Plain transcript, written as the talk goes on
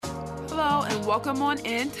Hello and welcome on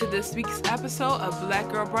in to this week's episode of Black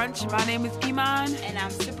Girl Brunch. My name is Iman. And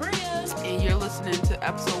I'm Sabrina. And you're listening to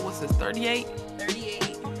episode, what's this, 38?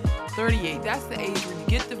 38. That's the age when you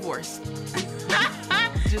get divorced.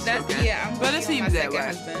 Just joking. Yeah, but it seems that way.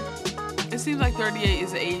 Husband. It seems like 38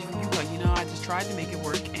 is the age when you're like, I just tried to make it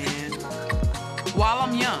work and while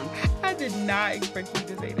I'm young. I did not expect you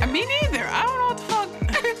to say that. Me neither. I don't know what the fuck.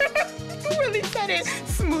 You really said it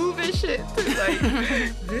smooth as shit. Like,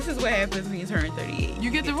 this is what happens when you turn 38. You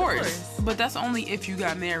get divorced. But that's only if you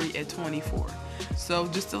got married at 24. So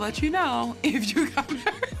just to let you know, if you got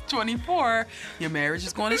married at 24, your marriage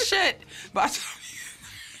is going to shit. But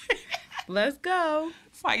let's go.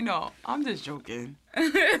 It's like, no, I'm just joking.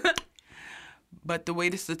 But the way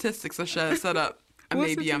the statistics are set up,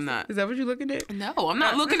 maybe I'm not. Is that what you're looking at? No, I'm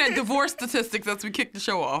not looking at divorce statistics as we kick the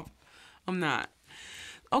show off. I'm not.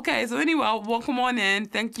 Okay, so anyway, welcome on in.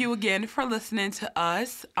 Thank you again for listening to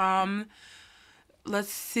us. Let's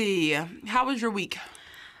see. How was your week?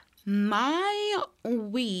 My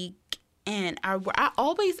week, and I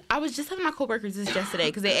was just telling my coworkers this yesterday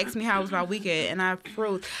because they asked me how was my weekend, and I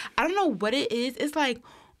froze. I don't know what it is. It's like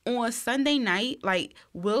on Sunday night, like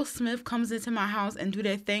Will Smith comes into my house and do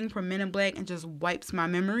that thing from Men in Black and just wipes my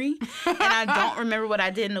memory, and I don't remember what I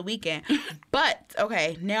did in the weekend. But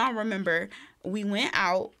okay, now I remember. We went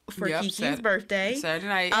out for Kiki's birthday. Saturday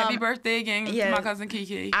night. Happy birthday again to my cousin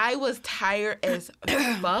Kiki. I was tired as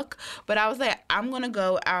fuck, but I was like, I'm going to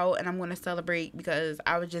go out and I'm going to celebrate because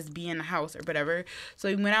I would just be in the house or whatever. So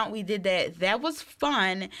we went out, we did that. That was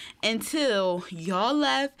fun until y'all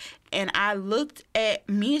left and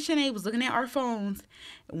me and Shanae was looking at our phones.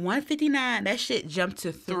 1:59, that shit jumped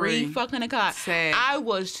to 3 fucking o'clock. Sad. I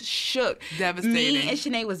was shook. Devastating. Me and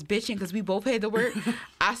Shanae was bitching because we both had to work.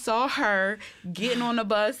 I saw her getting on the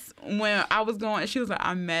bus when I was going, and she was like,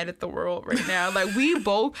 I'm mad at the world right now. Like,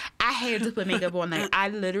 I had to put makeup on. Like, I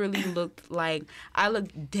literally looked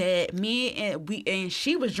dead. And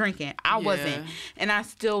she was drinking. I wasn't. And I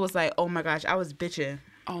still was like, oh my gosh, I was bitching.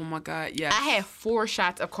 Oh my God, yes. I had 4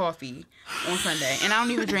 shots of coffee on Sunday, and I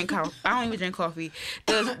don't even drink coffee.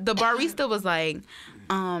 The barista was like,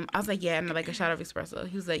 I was like, yeah, and like a shot of espresso.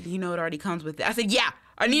 He was like, it already comes with it. I said, yeah,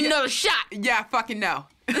 I need another shot. Yeah, fucking no.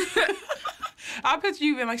 I picture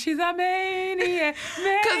you being like, she's a maniac.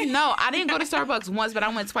 Cause no, I didn't go to Starbucks once, but I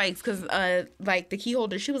went twice. Cause like the key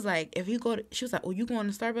holder, she was like, she was like, oh, you going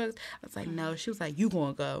to Starbucks? I was like, no. She was like, you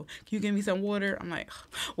gonna go? Can you give me some water? I'm like,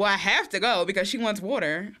 well, I have to go because she wants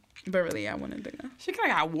water. But really, I wanted to go. She could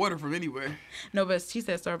have got water from anywhere. No, but she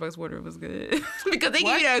said Starbucks water was good because they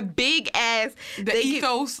give you a big ass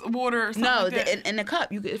Ethos water. Or something like that. in the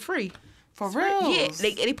cup you get free. For real? Yeah,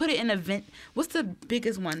 they put it in a vent. What's the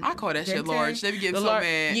biggest one? I call that shit large. They be getting so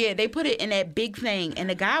mad. Yeah, they put it in that big thing, and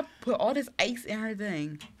the guy put all this ice in her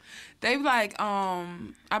thing. They be like,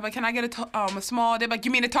 I'm like, can I get a small? They be like,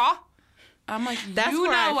 you mean a tall? I'm like, that's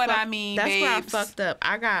what I mean, That's babes. where I fucked up.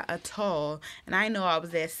 I got a tall, and I know I was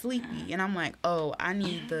that sleepy, and I'm like, oh, I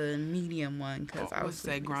need the medium one because I was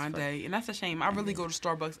that grande, and that's a shame. I really go to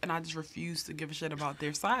Starbucks, and I just refuse to give a shit about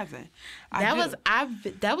their sizing. That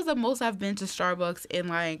was the most I've been to Starbucks in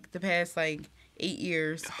like the past 8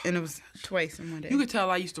 years, and it was twice in one day. You could tell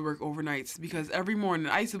I used to work overnights because every morning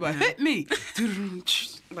I used to be like, hit me,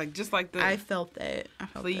 like just like the. I felt that.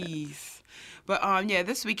 Please. But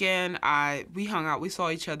this weekend we hung out. We saw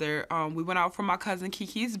each other. We went out for my cousin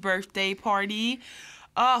Kiki's birthday party.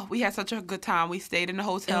 Oh, we had such a good time. We stayed in the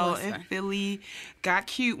hotel in Philly. Got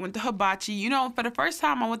cute. Went to Hibachi. For the first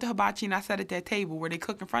time I went to Hibachi and I sat at that table where they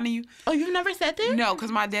cook in front of you. Oh, you've never sat there? No,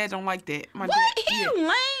 because my dad don't like that. He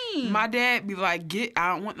lame. My dad be like,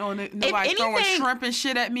 I don't want nobody throwing shrimp and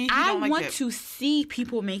shit at me. I want to see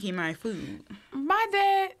people making my food. My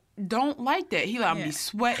dad don't like that. He let me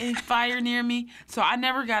sweating fire near me. So I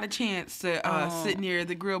never got a chance to sit near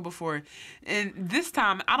the grill before. And this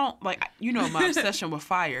time, I don't my obsession with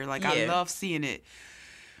fire. I love seeing it.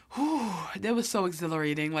 Whew, that was so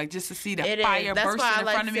exhilarating, just to see the fire bursting in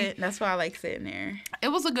front of me. That's why I like sitting there. It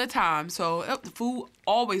was a good time. So the food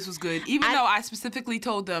always was good, even though I specifically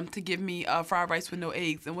told them to give me fried rice with no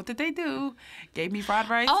eggs. And what did they do? Gave me fried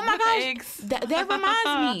rice with eggs. That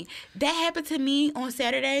reminds me. That happened to me on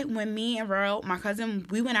Saturday when me and Earl, my cousin,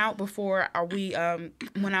 we went out before we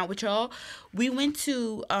went out with y'all. We went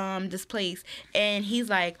to this place, and he's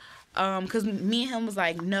like, because me and him was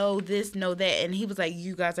like, no this, no that, and he was like,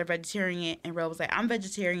 you guys are vegetarian, and Rel was like, I'm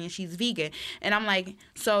vegetarian, she's vegan, and I'm like,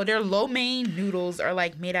 so their lo mein noodles are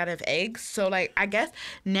like made out of eggs, so like I guess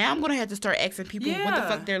now I'm gonna have to start asking people what the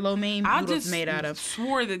fuck their lo mein noodles made out of. I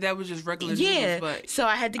swore that was just regular noodles, but so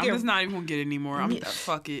I had to get. I'm just not even gonna get it anymore.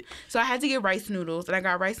 Fuck it. So I had to get rice noodles, and I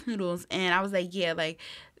got rice noodles, and I was like, yeah, like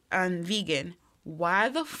I'm vegan. Why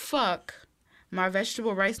the fuck? My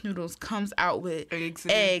vegetable rice noodles comes out with eggs,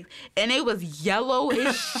 and it was yellow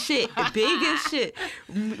as shit, big as shit.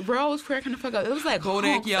 Bro was cracking the fuck up. It was like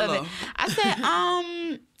Kodak yellow. I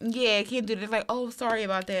said, yeah, I can't do this. Like, oh, sorry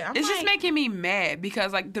about that. It's just making me mad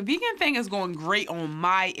because like the vegan thing is going great on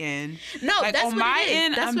my end. No, like that's on what my it is.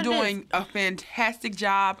 end, that's I'm doing a fantastic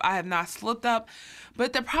job. I have not slipped up.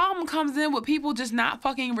 But the problem comes in with people just not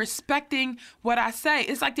fucking respecting what I say.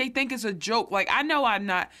 It's like they think it's a joke. Like, I know I don't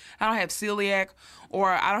have celiac or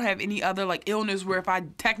I don't have any other, like, illness where if I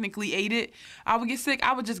technically ate it, I would get sick.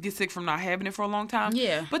 I would just get sick from not having it for a long time.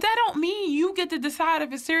 Yeah. But that don't mean you get to decide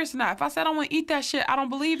if it's serious or not. If I said I want to eat that shit, I don't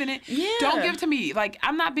believe in it. Yeah. Don't give it to me. Like,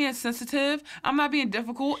 I'm not being sensitive. I'm not being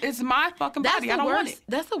difficult. It's my fucking body. I don't want it.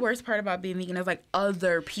 That's the worst part about being vegan is, like,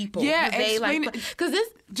 other people. Yeah, they like, because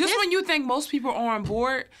Just when you think most people are on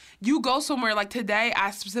board, you go somewhere. Like today,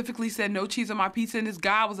 I specifically said no cheese on my pizza, and this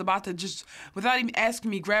guy was about to just, without even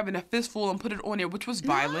asking me, grabbing a fistful and put it on there, which was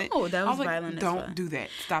violent. No, that was like, violent. Don't do that.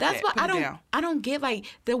 Stop That's that. what Put it down. I don't get. Like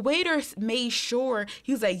the waiter made sure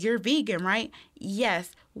he was like, "You're vegan, right?"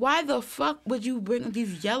 Yes. Why the fuck would you bring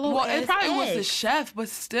these yellow? Well, it probably was the eggs? chef, but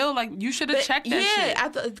still, like you should have checked that shit.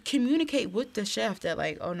 Yeah, communicate with the chef that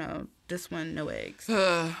like, oh no, this one no eggs.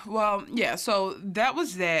 Well, yeah. So that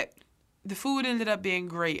was that. The food ended up being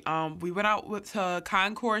great. We went out with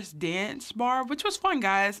Concourse Dance Bar, which was fun,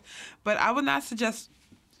 guys. But I would not suggest.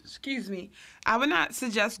 Excuse me. I would not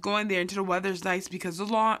suggest going there until the weather's nice because the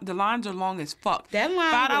lines are long as fuck. That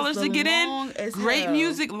line $5 to get in. Great hell.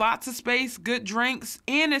 music, lots of space, good drinks,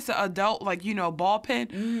 and it's an adult ball pen.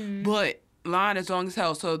 Mm-hmm. But line is long as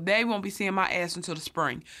hell, so they won't be seeing my ass until the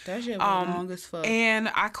spring. That shit was long as fuck.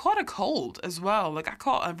 And I caught a cold as well. Like I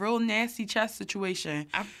caught a real nasty chest situation.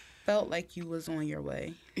 I felt like you was on your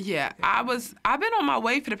way. Yeah, I've been on my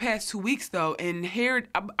way for the past 2 weeks though, and here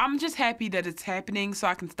I'm just happy that it's happening so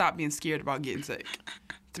I can stop being scared about getting sick.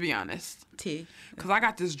 To be honest, because I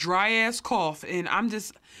got this dry ass cough, and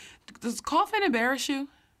does coughing embarrass you?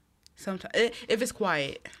 Sometimes if it's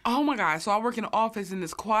quiet. Oh my god! So I work in the office and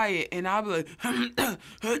it's quiet, and I'll be like, and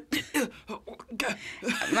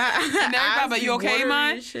everybody like, "You okay,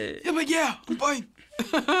 man?" Yeah, but yeah, I'm fine.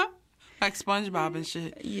 Like SpongeBob and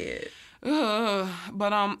shit. Yeah.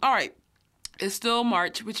 But all right. It's still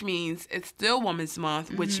March, which means it's still Women's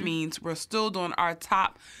Month, which means we're still doing our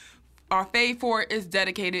fave 4 is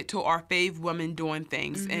dedicated to our fave women doing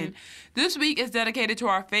things. And this week is dedicated to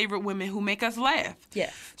our favorite women who make us laugh.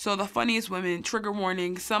 Yes. So the funniest women, trigger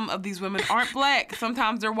warning, some of these women aren't black.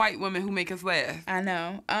 Sometimes they're white women who make us laugh. I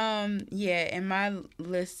know. Yeah, and my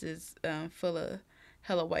list is full of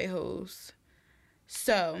hella white hoes.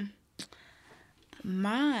 So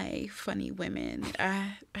my funny women,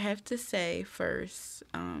 I have to say first,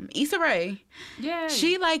 Issa Rae. Yeah.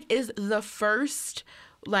 She is the first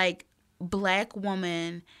black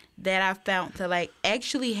woman that I found that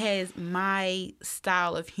actually has my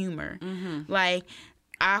style of humor.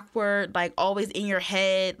 Awkward, always in your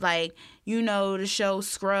head, the show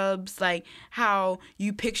Scrubs, how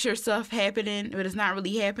you picture stuff happening but it's not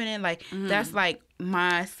really happening. That's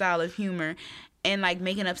my style of humor. And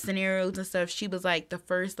making up scenarios and stuff. She was the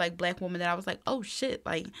first black woman that I was oh shit,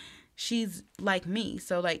 she's like me.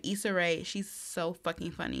 So Issa Rae, she's so fucking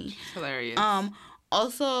funny. Hilarious.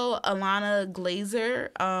 Also Alana Glazer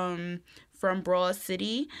from Broad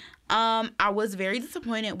City. I was very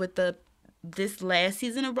disappointed with this last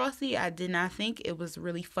season of Broad City. I did not think it was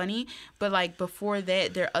really funny. But before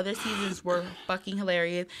that, their other seasons were fucking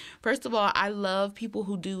hilarious. First of all, I love people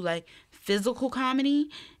who do physical comedy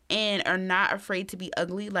and are not afraid to be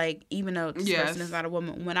ugly, even though this person is not a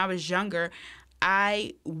woman. When I was younger,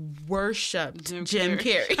 I worshipped Jim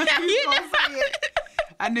Carrey.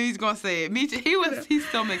 I knew he was gonna say it. Me too. He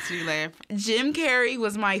still makes me laugh. Jim Carrey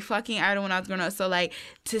was my fucking idol when I was growing up. So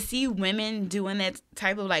to see women doing that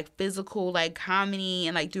type of physical comedy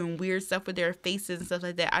and doing weird stuff with their faces and stuff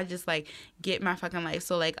like that, I just get my fucking life.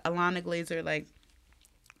 So Alana Glazer,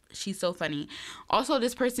 she's so funny. Also,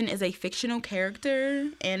 this person is a fictional character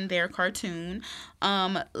in their cartoon.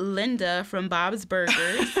 Linda from Bob's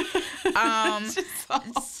Burgers.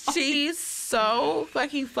 She's so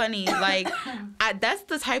fucking funny. Like, that's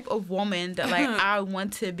the type of woman that like I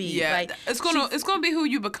want to be. Yeah, like it's gonna be who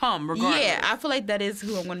you become, regardless. Yeah, I feel like that is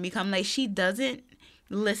who I'm gonna become. Like, she doesn't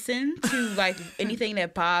listen to like anything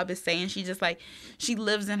that Bob is saying. She just like she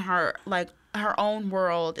lives in her like her own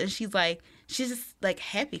world, and she's just like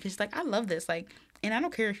happy because she's like, I love this, like, and I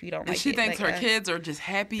don't care if you don't like it. She thinks like, her kids are just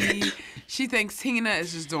happy. She thinks Tina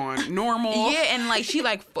is just doing normal. Yeah, and like she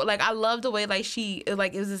like I love the way like she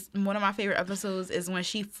like, it was this, one of my favorite episodes is when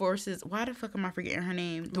she forces, why the fuck am I forgetting her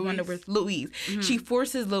name? The one that was Louise. Mm-hmm. She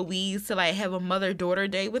forces Louise to like have a mother-daughter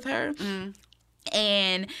day with her. Mm-hmm.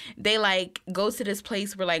 And they like go to this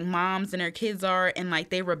place where like moms and their kids are, and like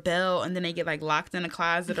they rebel, and then they get like locked in a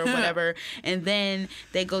closet or whatever, and then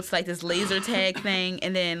they go to like this laser tag thing,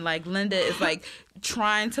 and then like Linda is like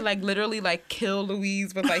trying to like literally like kill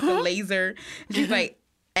Louise with like the laser. She's like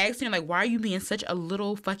asking her like, why are you being such a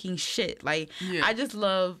little fucking shit? Like, yeah. I just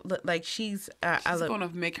love like she's gonna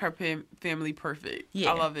make her family perfect.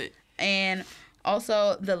 Yeah, I love it. And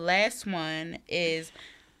also the last one is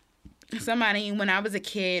somebody when I was a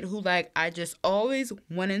kid who like I just always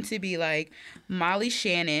wanted to be like Molly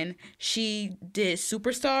Shannon. She did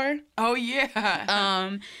Superstar. Oh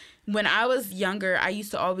yeah. When I was younger, I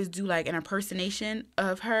used to always do like an impersonation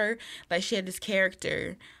of her. Like, she had this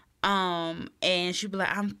character. And she'd be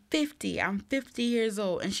like, I'm 50 years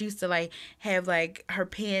old. And she used to like have like her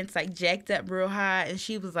pants like jacked up real high. And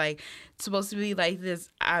she was like supposed to be like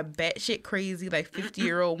this batshit crazy like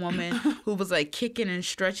 50-year-old woman who was like kicking and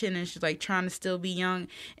stretching, and she's like trying to still be young.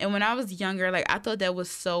 And when I was younger, like I thought that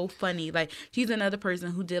was so funny. Like, she's another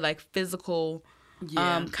person who did like physical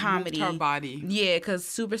comedy. Her body. Yeah, because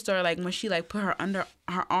Superstar, like when she like put her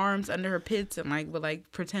arms under her pits and like would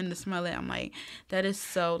like pretend to smell it, I'm like, that is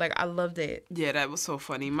so like, I loved it. Yeah, that was so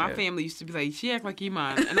funny. My family used to be like, she act like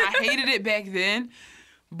Iman, and I hated it back then,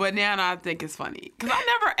 but now I think it's funny because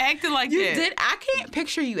I never acted like that. You did? I can't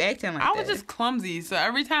picture you acting like that. I was just clumsy, so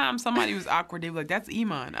every time somebody was awkward, they were like, that's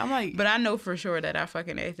Iman. I'm like, but I know for sure that I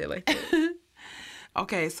fucking acted like that.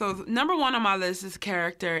 Okay, so number one on my list is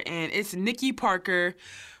character, and it's Nikki Parker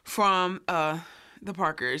from The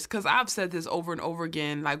Parkers, because I've said this over and over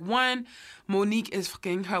again. Like, one, Monique is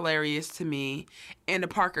fucking hilarious to me, and The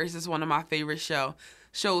Parkers is one of my favorite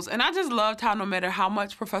shows. And I just loved how no matter how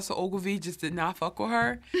much Professor Ogilvy just did not fuck with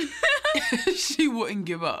her, she wouldn't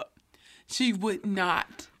give up. She would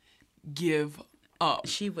not give up.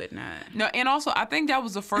 She would not. No, and also I think that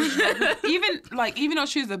was the first, even though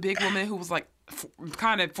she was a big woman who was like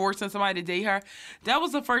kind of forcing somebody to date her, that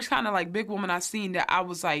was the first kind of like big woman I've seen that I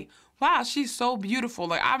was like, wow, she's so beautiful.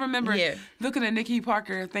 Like, I remember looking at Nikki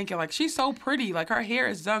Parker thinking like, she's so pretty. Like, her hair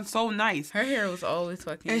is done so nice. Her hair was always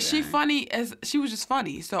fucking and she was just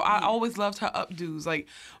funny. So I always loved her updos. Like,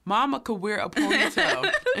 Mama could wear a ponytail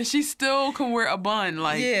and she still can wear a bun.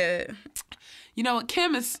 Like, yeah. You know,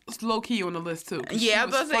 Kim is low-key on the list, too. Yeah, I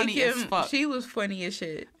was about to say Kim, she was funny as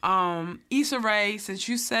shit. Issa Rae, since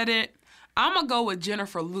you said it, I'm going to go with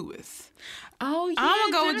Jennifer Lewis. Oh, yeah. I'm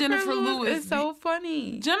going to go with Jennifer Lewis. It's so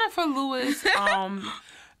funny. Jennifer Lewis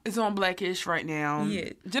is on Blackish right now.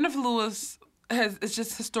 Yeah. Jennifer Lewis is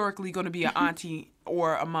just historically going to be an auntie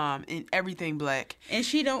or a mom in everything black. And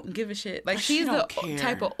she don't give a shit. Like, she's the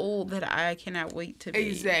type of old that I cannot wait to be.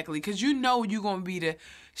 Exactly. Because you know you're going to be the...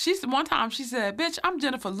 One time she said, bitch, I'm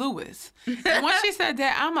Jennifer Lewis. And when she said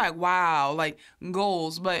that, I'm like, wow, like,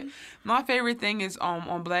 goals. But my favorite thing is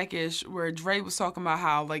on Blackish, where Dre was talking about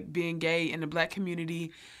how, like, being gay in the black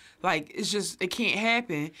community, like, it's just, it can't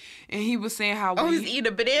happen. And he was saying how... he's eating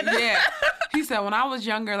a banana? Yeah. He said, when I was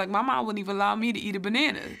younger, like, my mom wouldn't even allow me to eat a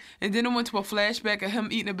banana. And then it went to a flashback of him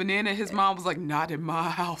eating a banana. His mom was like, not in my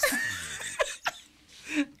house.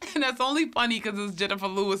 And that's only funny because it's Jennifer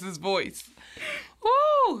Lewis's voice.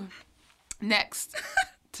 Woo! Next,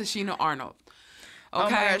 Tichina Arnold. Okay. Oh my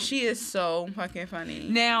God, she is so fucking funny.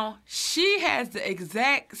 Now, she has the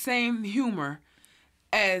exact same humor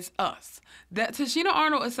as us. That Tichina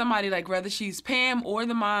Arnold is somebody, like, whether she's Pam or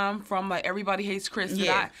the mom from, like, Everybody Hates Chris.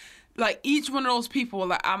 Yeah. Like, each one of those people,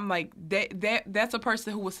 like, I'm like, that's a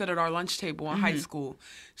person who would sit at our lunch table in high school.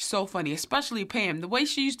 She's so funny, especially Pam. The way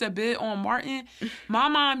she used to bid on Martin, my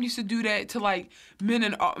mom used to do that to, like, men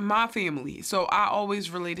in my family. So I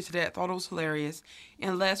always related to that, thought it was hilarious.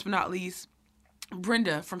 And last but not least,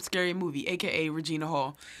 Brenda from Scary Movie, a.k.a. Regina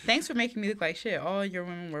Hall. Thanks for making me look like shit. All your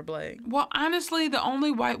women were black. Well, honestly, the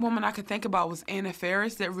only white woman I could think about was Anna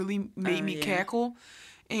Faris that really made me cackle.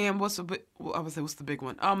 And what's the big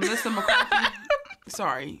one? Melissa McCarthy.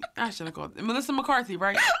 Sorry, I should have called it. Melissa McCarthy,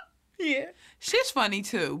 right? Yeah. She's funny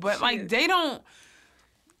too, but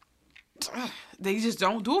they just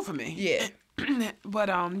don't do it for me. Yeah. But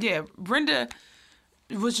yeah, Brenda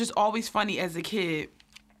was just always funny as a kid.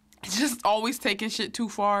 Just always taking shit too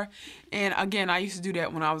far. And again, I used to do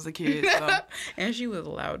that when I was a kid. So. And she was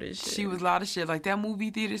loud as shit. She was loud as shit. Like that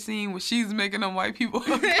movie theater scene where she's making them white people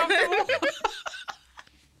uncomfortable.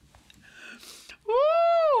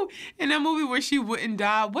 Woo! In that movie where she wouldn't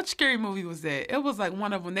die. What scary movie was that? It was like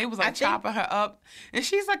one of them. They was like chopping her up. And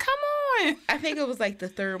she's like, come on. I think it was like the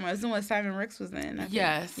third one. It was the one Simon Rex was in.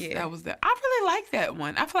 Yes, yeah. That was that. I really like that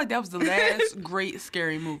one. I feel like that was the last great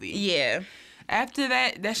scary movie. Yeah. After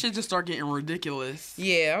that shit just started getting ridiculous.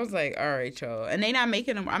 Yeah, I was like, all right, y'all. And they not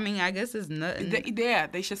making them. I mean, I guess it's nothing.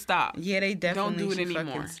 They should stop. Yeah, they definitely don't do it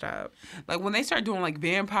anymore. Stop. Like when they start doing like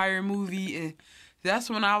vampire movie, and that's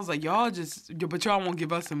when I was like, but y'all won't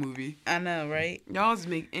give us a movie. I know, right? Y'all just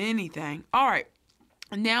make anything. All right.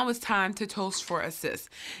 Now it's time to toast for a sis.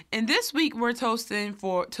 And this week we're toasting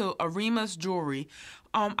to Arima's Jewelry.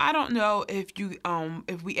 I don't know if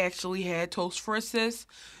we actually had toast for a sis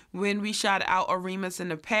when we shot out Arima's in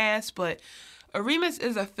the past, but Arima's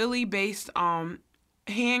is a Philly-based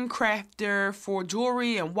handcrafter for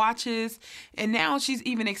jewelry and watches, and now she's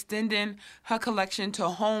even extending her collection to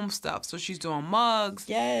home stuff. So she's doing mugs,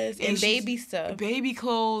 yes, and baby stuff, baby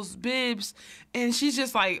clothes, bibs, and she's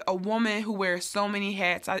just like a woman who wears so many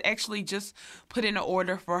hats. I actually just put in an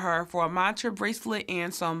order for her for a mantra bracelet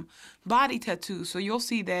and some body tattoos, so you'll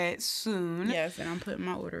see that soon. Yes, and I'm putting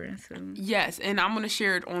my order in soon. Yes, and I'm gonna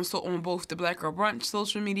share it on both the Black Girl Brunch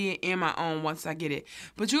social media and my own once I get it.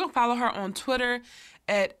 But you can follow her on Twitter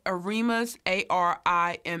at Arima's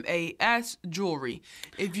Arimas Jewelry.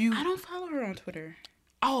 I don't follow her on Twitter.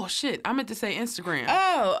 Oh shit! I meant to say Instagram.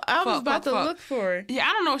 Oh, I was about to look for her. Yeah,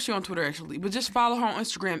 I don't know if she's on Twitter actually, but just follow her on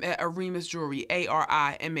Instagram at Arimas Jewelry,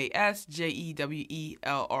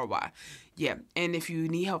 ARIMASJEWELRY. Yeah, and if you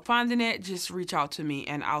need help finding it, just reach out to me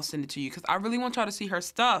and I'll send it to you because I really want y'all to see her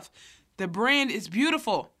stuff. The brand is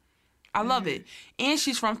beautiful. I love it, and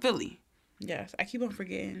she's from Philly. Yes, I keep on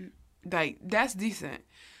forgetting. Like that's decent.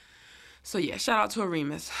 So yeah, shout out to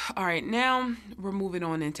Arimas. All right, now we're moving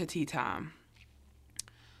on into tea time.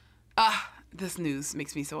 This news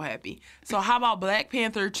makes me so happy. So how about Black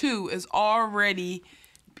Panther 2 is already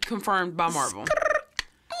confirmed by Marvel?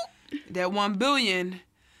 That 1 billion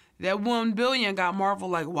got Marvel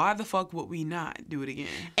like, why the fuck would we not do it again?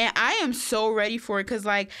 And I am so ready for it because,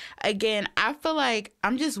 like, again, I feel like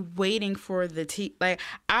I'm just waiting for like,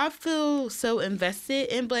 I feel so invested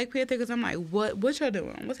in Black Panther because I'm like, what y'all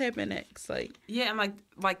doing? What's happening next? Like, yeah, and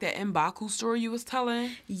like that M'Baku story you was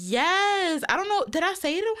telling. Yes, I don't know. Did I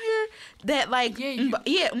say it on here? That like,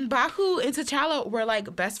 M'Baku and T'Challa were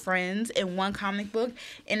like best friends in one comic book,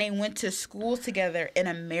 and they went to school together in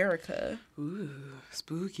America. Ooh,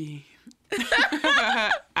 spooky.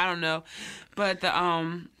 I don't know, but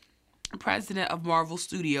the president of Marvel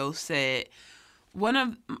Studios said one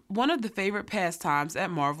of the favorite pastimes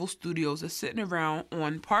at Marvel Studios is sitting around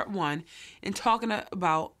on part 1 and talking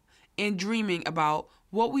about and dreaming about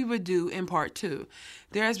what we would do in part 2.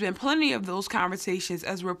 There has been plenty of those conversations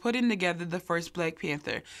as we're putting together the first Black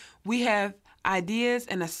Panther. We have ideas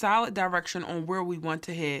and a solid direction on where we want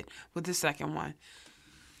to head with the second one.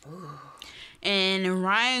 Ooh. And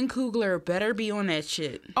Ryan Coogler better be on that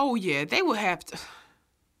shit. Oh yeah, they will have to.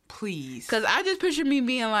 Please. Because I just picture me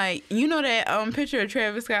being like, you know that picture of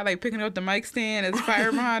Travis Scott like picking up the mic stand as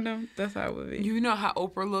fire behind him? That's how it would be. You know how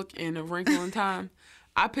Oprah looked in A Wrinkle in Time?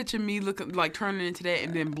 I picture me looking like turning into that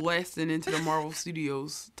and then blasting into the Marvel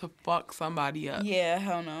Studios to fuck somebody up. Yeah,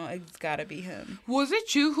 hell no. It's gotta be him. Was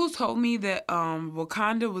it you who told me that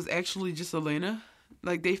Wakanda was actually just Atlanta?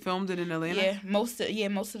 Like they filmed it in Atlanta? Yeah, most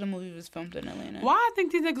of the movie was filmed in Atlanta. Why I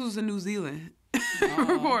think these niggas was in New Zealand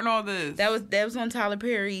recording all this? That was on Tyler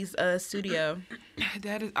Perry's studio.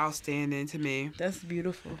 That is outstanding to me. That's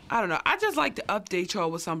beautiful. I don't know. I just like to update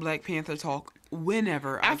y'all with some Black Panther talk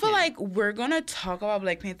whenever I feel like we're gonna talk about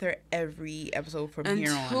Black Panther every episode from here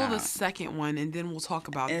on out. Until the second one, and then we'll talk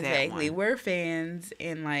about that one. Exactly. We're fans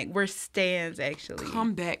and we're stans actually.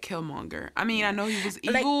 Come back, Killmonger. I mean, I know he was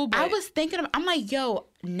evil, but I was thinking I'm like, yo,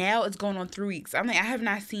 now it's going on 3 weeks. I'm like, I have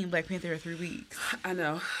not seen Black Panther in 3 weeks. I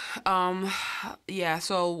know. Yeah,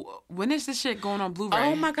 so when is this shit going on Blu-ray?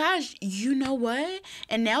 Oh my gosh, you know what?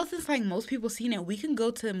 And now since most people seen it, we can go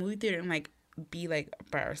to the movie theater and be by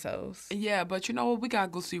ourselves. Yeah, but you know what? We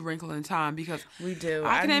gotta go see Wrinkle in Time because we do.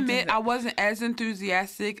 I can admit I wasn't as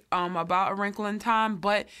enthusiastic about A Wrinkle in Time,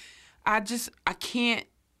 but I can't.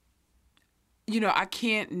 I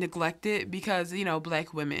can't neglect it because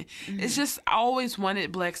Black women. Mm-hmm. It's just I always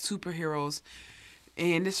wanted Black superheroes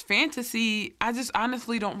And this fantasy, I just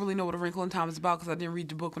honestly don't really know what A Wrinkle in Time is about because I didn't read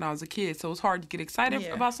the book when I was a kid. So it's hard to get excited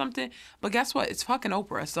about something. But guess what? It's fucking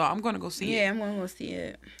Oprah. So I'm going to go see it. Yeah, I'm going to go see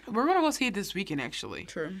it. We're going to go see it this weekend, actually.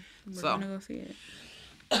 True. We're going to go see it.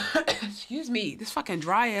 Excuse me. This fucking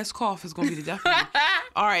dry-ass cough is going to be the death of me.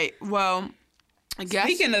 All right. Well, I guess.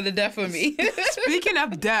 Speaking of the death of me. Speaking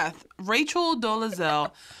of death, Rachel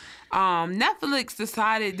Dolezal, Netflix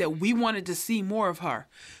decided that we wanted to see more of her.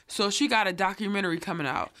 So she got a documentary coming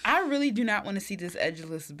out. I really do not want to see this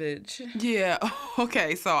edgeless bitch. Yeah.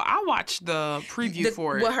 Okay. So I watched the preview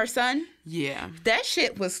for it. With her son? Yeah. That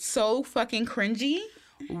shit was so fucking cringy.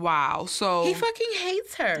 Wow. So he fucking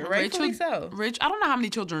hates her. Rightfully so. I don't know how many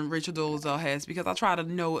children Rachel Dolezal has because I try to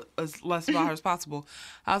know as less about her as possible.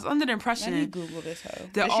 I was under the impression. Let me Google this hoe.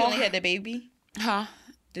 That she only had the baby? Huh?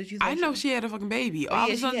 Did you? I know she had a fucking baby. Oh,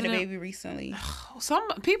 yeah, she had a baby recently. Some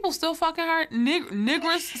people still fucking her.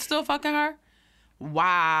 Niggers still fucking her.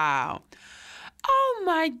 Wow. Oh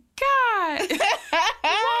my God.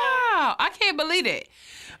 Wow. I can't believe it.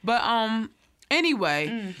 But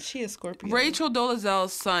anyway. She is Scorpio. Rachel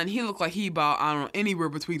Dolezal's son, he looked like he about, I don't know, anywhere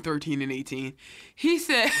between 13 and 18. He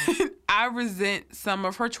said, I resent some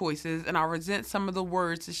of her choices and I resent some of the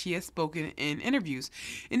words that she has spoken in interviews.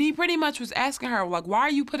 And he pretty much was asking her, like, why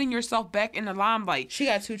are you putting yourself back in the limelight? She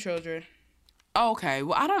got 2 children. Okay.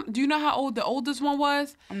 Well, do you know how old the oldest one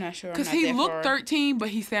was? I'm not sure. Because he looked 13, but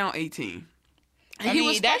he sound 18. I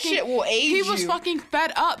mean, that shit will age you. He was fucking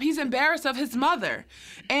fed up. He's embarrassed of his mother.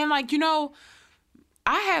 And, like,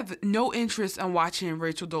 I have no interest in watching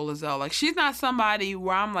Rachel Dolezal. Like, she's not somebody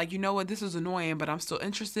where I'm like, you know what, this is annoying, but I'm still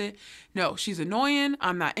interested. No, she's annoying.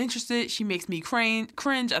 I'm not interested. She makes me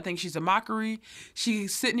cringe. I think she's a mockery.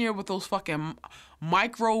 She's sitting here with those fucking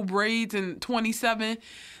micro braids and 27.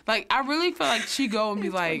 Like, I really feel like she go and be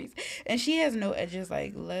like... And she has no edges,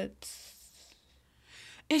 like, let's...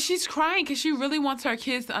 And she's crying because she really wants her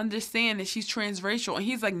kids to understand that she's transracial. And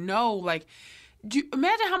he's like, no, like...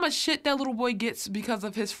 imagine how much shit that little boy gets because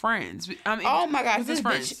of his friends. I mean, oh my God, this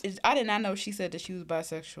bitch! I did not know she said that she was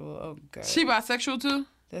bisexual. Oh God, she bisexual too?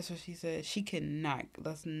 That's what she said. She cannot.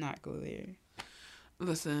 Let's not go there.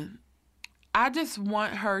 Listen, I just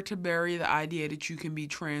want her to bury the idea that you can be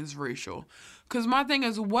transracial. Cause my thing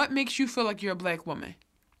is, what makes you feel like you're a black woman?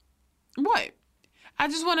 What? I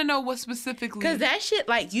just want to know what specifically. Because that shit,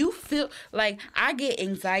 like, you feel, like, I get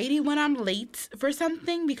anxiety when I'm late for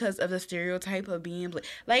something because of the stereotype of being,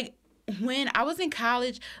 like, when I was in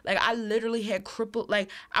college, like, I literally had crippled, like,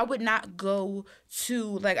 I would not go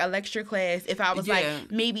to, like, a lecture class if I was, like,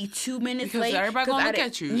 maybe 2 minutes late. Because everybody gonna look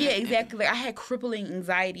at you. Yeah, exactly. Like, I had crippling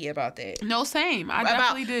anxiety about that. No, same. I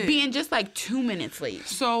definitely did. Being just, like, 2 minutes late.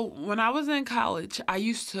 So, when I was in college,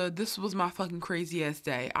 this was my fucking crazy-ass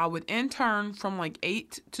day. I would intern from, like,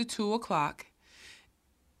 8 to 2 o'clock.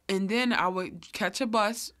 And then I would catch a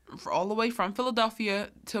bus all the way from Philadelphia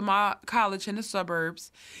to my college in the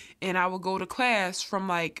suburbs. And I would go to class from,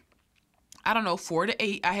 like, I don't know, 4 to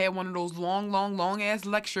 8. I had one of those long-ass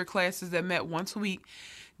lecture classes that met once a week.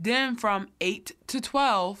 Then from 8 to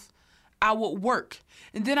 12, I would work.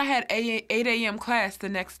 And then I had 8 a.m. class the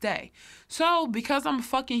next day. So, because I'm a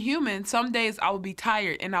fucking human, some days I would be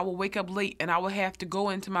tired and I would wake up late and I would have to go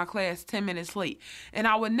into my class 10 minutes late. And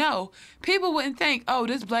I would know, people wouldn't think, oh,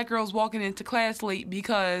 this black girl's walking into class late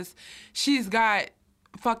because she's got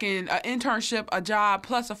fucking an internship, a job,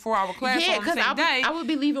 plus a 4-hour class on the same day. I would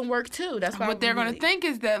be leaving work too. That's why. What they're going to think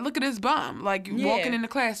is that, look at this bum, like, walking into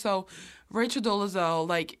class. So, Rachel Dolezal,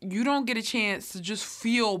 like, you don't get a chance to just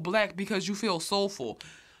feel black because you feel soulful.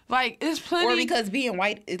 Like, it's plenty. Or because being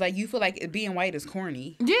white, like, you feel like being white is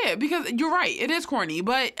corny. Yeah, because you're right. It is corny.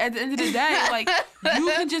 But at the end of the day, like, you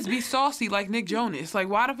can just be saucy like Nick Jonas. Like,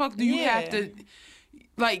 why the fuck do you have to,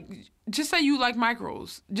 like, just say you like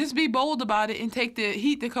micros. Just be bold about it and take the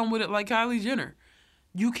heat that come with it like Kylie Jenner.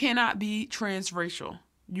 You cannot be transracial.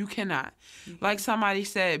 You cannot. Like somebody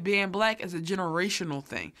said, being black is a generational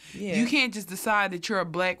thing. Yeah. You can't just decide that you're a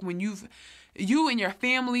black when you and your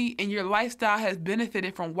family and your lifestyle has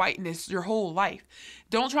benefited from whiteness your whole life.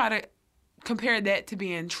 Don't try to compare that to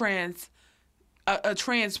being a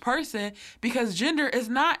trans person, because gender is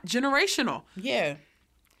not generational. Yeah.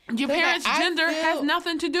 Your parents' gender has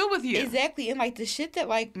nothing to do with you. Exactly. And, like, the shit that,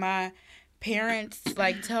 like, my parents,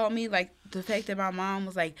 like, tell me, like, the fact that my mom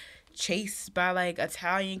was, like, chased by, like,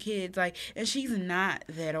 Italian kids, like, and she's not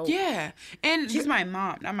that old. Yeah. And she's my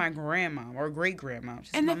mom, not my grandma or great grandma.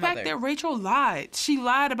 And the fact that Rachel lied. She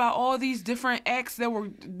lied about all these different acts that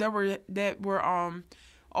were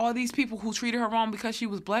all these people who treated her wrong because she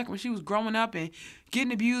was black when she was growing up and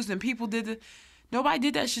getting abused, and people did Nobody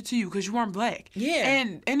did that shit to you because you weren't black. Yeah.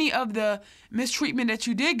 And any of the mistreatment that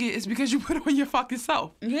you did get is because you put it on your fucking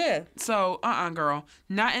self. Yeah. So, girl.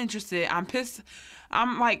 Not interested. I'm pissed.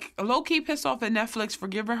 I'm like low-key pissed off at Netflix for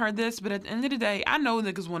giving her this, but at the end of the day, I know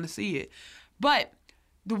niggas want to see it. But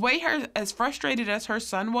the way as frustrated as her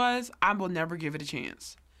son was, I will never give it a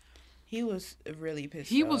chance. He was really pissed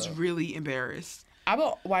He off. was really embarrassed. I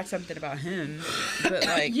will watch something about him. But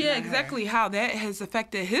like, yeah, exactly how that has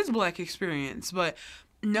affected his black experience. But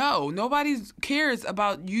no, nobody cares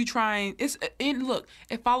about you trying. And look,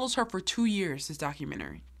 it follows her for 2 years, this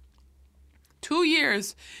documentary. 2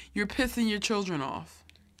 years, you're pissing your children off.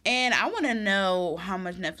 And I want to know how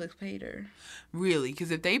much Netflix paid her. Really,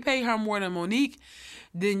 because if they pay her more than Monique,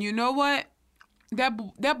 then you know what?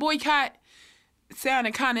 That boycott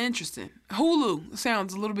sounded kind of interesting. Hulu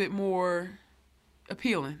sounds a little bit more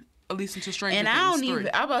appealing, at least until Stranger Things. And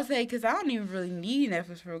I'm about to say, because I don't even really need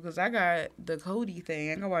Netflix for because I got the Cody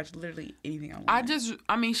thing. I can watch literally anything I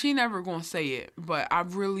want. She never gonna say it, but I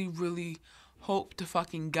really, really hope to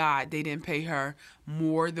fucking God they didn't pay her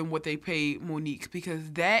more than what they paid Monique,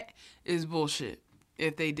 because that is bullshit.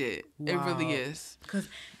 If they did, It really is.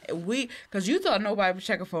 Because you thought nobody was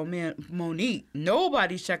checking for Monique.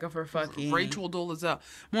 Nobody's checking for fucking Rachel Dolezal.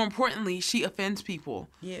 More importantly, she offends people.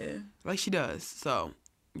 Yeah, like she does. So,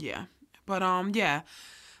 yeah. But yeah.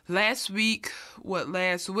 Last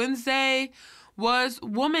Wednesday was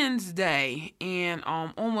Women's Day, and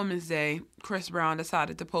on Women's Day, Chris Brown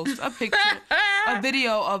decided to post a picture, a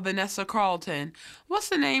video of Vanessa Carlton. What's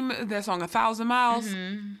the name of that song? 1,000 Miles.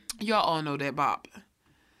 Mm-hmm. Y'all all know that bop.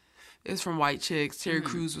 It's from White Chicks. Terry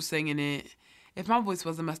Crews was singing it. If my voice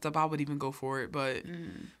wasn't messed up, I would even go for it. But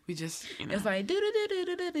we just, It's like...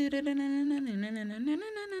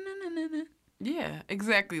 Yeah,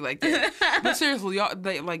 exactly like that. But seriously, y'all,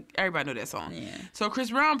 everybody know that song. Yeah. So Chris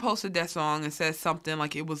Brown posted that song and said something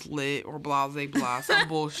like it was lit or blah, blah, blah, some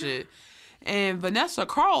bullshit. And Vanessa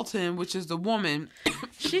Carlton, which is the woman...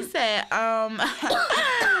 she said,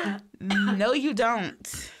 no, you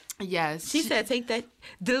don't. Yes. She said, take that,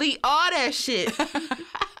 delete all that shit.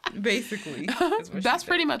 Basically. That's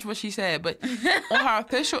pretty much what she said. But on her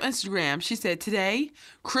official Instagram, she said, today,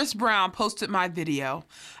 Chris Brown posted my video.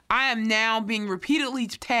 I am now being repeatedly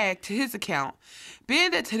tagged to his account.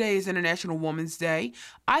 Being that today is International Women's Day,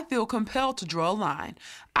 I feel compelled to draw a line.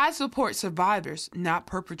 I support survivors, not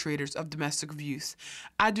perpetrators of domestic abuse.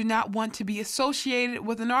 I do not want to be associated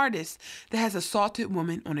with an artist that has assaulted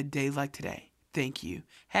women on a day like today. Thank you.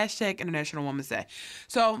 Hashtag International Women's Day.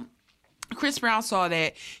 So Chris Brown saw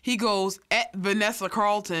that. He goes, at Vanessa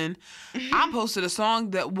Carlton, I posted a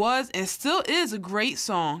song that was and still is a great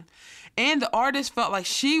song. And the artist felt like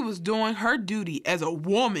she was doing her duty as a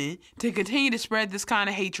woman to continue to spread this kind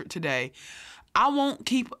of hatred today. I won't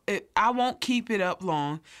keep it up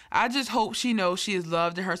long. I just hope she knows she is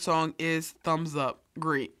loved and her song is thumbs up.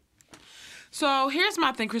 Great. So here's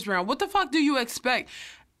my thing, Chris Brown. What the fuck do you expect?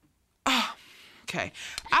 Okay.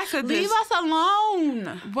 I said this. Leave us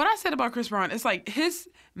alone. What I said about Chris Brown, it's like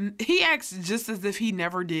he acts just as if he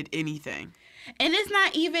never did anything. And it's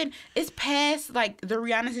not even, it's past like the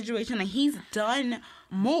Rihanna situation. Like he's done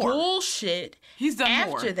more bullshit. He's done after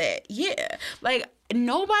more. After that. Yeah. Like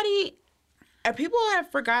nobody, people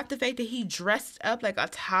have forgot the fact that he dressed up like a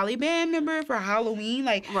Taliban member for Halloween.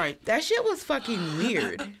 Like, right. That shit was fucking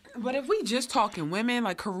weird. But if we just talking women,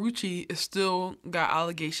 like Karrueche is still got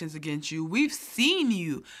allegations against you. We've seen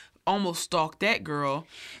you almost stalk that girl.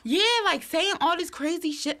 Yeah, like saying all this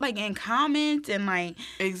crazy shit like in comments and like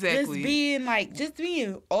exactly just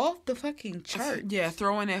being off the fucking chart. Yeah,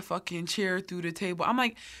 throwing that fucking chair through the table. I'm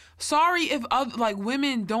like, sorry if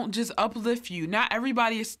women don't just uplift you. Not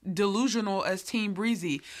everybody is delusional as Team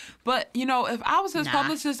Breezy. But, if I was his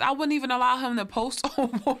publicist, I wouldn't even allow him to post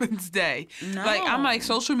on Women's Day. No. Like, I'm like,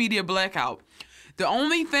 social media blackout. The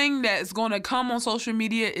only thing that's going to come on social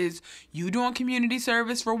media is you doing community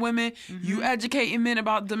service for women, you educating men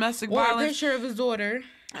about domestic violence. Or a picture of his daughter.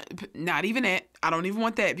 Not even that. I don't even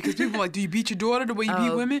want that because people are like, do you beat your daughter the way you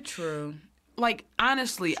beat women? True. Like,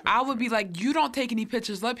 honestly, I would be like, you don't take any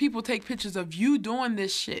pictures. Let people take pictures of you doing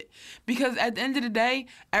this shit. Because at the end of the day,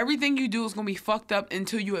 everything you do is going to be fucked up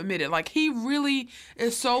until you admit it. Like, he really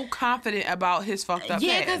is so confident about his fucked up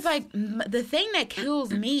Yeah, because, like, the thing that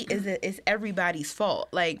kills me is that it's everybody's fault.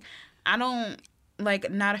 Like, I don't,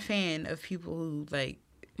 like, not a fan of people who, like,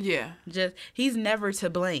 yeah. He's never to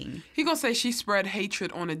blame. He gonna say she spread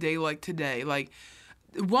hatred on a day like today. Like,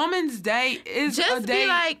 Women's Day is just a day. Be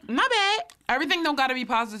like, my bad. Everything don't got to be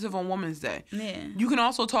positive on Women's Day. Yeah. You can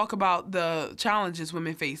also talk about the challenges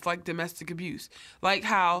women face, like domestic abuse. Like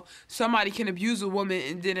how somebody can abuse a woman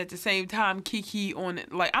and then at the same time kiki on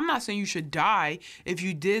it. Like, I'm not saying you should die if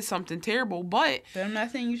you did something terrible, but I'm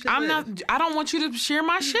not saying you should I don't want you to share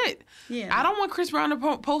my shit. Yeah. I don't want Chris Brown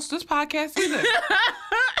to post this podcast either.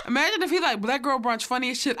 Imagine if he like, Black Girl Brunch,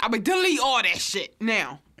 funny as shit. I would delete all that shit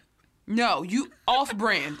now. No, you off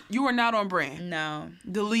brand. You are not on brand. No.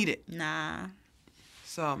 Delete it. Nah.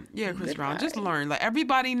 So, yeah, Chris Brown, just learn. Like,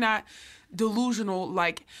 everybody not delusional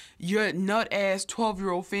like your nut-ass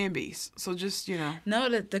 12-year-old fan base. So just, No,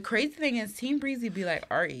 the crazy thing is Team Breezy be like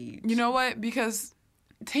our age. You know what? Because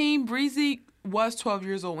Team Breezy was 12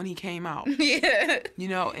 years old when he came out. Yeah.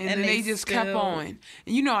 And then they just kept on.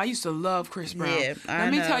 And I used to love Chris Brown. Yeah,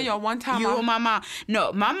 Let me tell y'all, one time and my mom.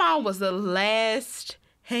 No, my mom was the last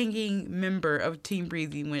hanging member of Team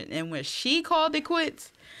Breezy when she called it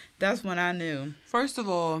quits, that's when I knew. First of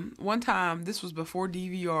all, one time, this was before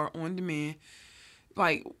DVR on demand,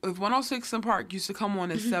 like if 106 in Park used to come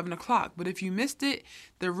on at 7 o'clock, but if you missed it,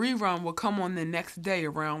 the rerun would come on the next day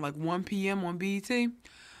around like 1 p.m. on BET.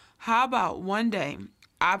 How about one day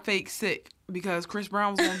I faked sick because Chris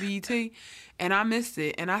Brown was on BET and I missed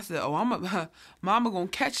it, and I said, mama gonna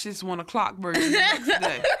catch this 1 o'clock version the next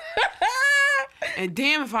day. And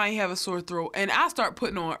damn if I ain't have a sore throat. And I start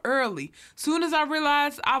putting on early. Soon as I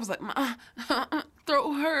realized, I was like,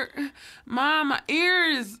 throat hurt. Mom, my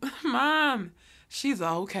ears. Mom. She's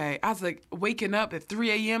like, okay. I was like, waking up at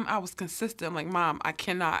 3 a.m. I was consistent. I'm like, Mom, I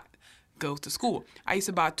cannot go to school. I used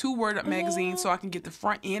to buy 2 Word Up magazines so I can get the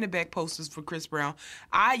front and the back posters for Chris Brown.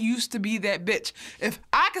 I used to be that bitch. If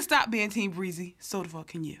I could stop being Team Breezy, so the fuck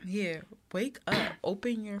can you. Yeah. Wake up.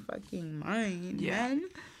 Open your fucking mind, man.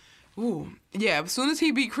 Ooh, yeah. As soon as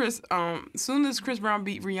Chris Brown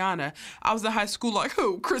beat Rihanna, I was in high school like,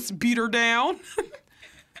 who? Chris beat her down?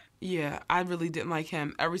 Yeah, I really didn't like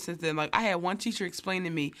him ever since then. Like, I had one teacher explain to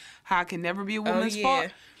me how I can never be a woman's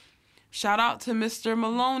fault. Shout out to Mr.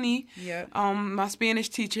 Maloney. Yeah. My Spanish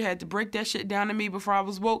teacher had to break that shit down to me before I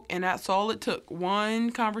was woke, and that's all it took.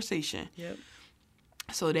 One conversation. Yep.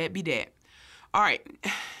 So that be that. All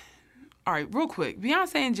right, real quick.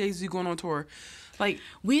 Beyonce and Jay-Z going on tour. Like,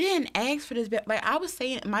 we didn't ask for this. Like, I was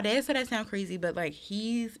saying, my dad said that sound crazy, but, like,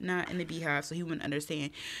 he's not in the Beehive, so he wouldn't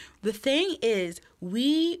understand. The thing is,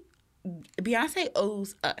 Beyonce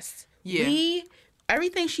owes us. Yeah.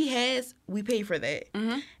 Everything she has, we pay for that.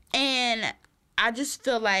 Mm-hmm. And I just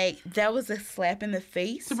feel like that was a slap in the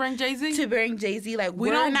face. To bring Jay-Z? Like, we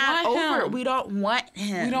don't not want over. Him. We don't want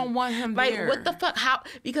him. We don't want him like, there. what the fuck?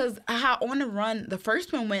 Because how On the Run, the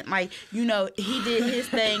first one went, like, he did his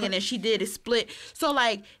thing and then she did a split. So,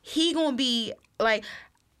 like, he gonna be, like,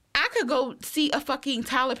 I could go see a fucking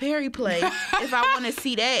Tyler Perry play if I want to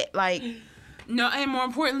see that. Like, no, and more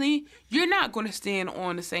importantly, you're not going to stand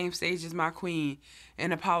on the same stage as my queen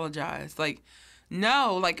and apologize. Like,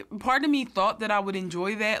 no, like, part of me thought that I would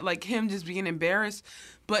enjoy that, like him just being embarrassed,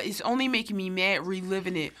 but it's only making me mad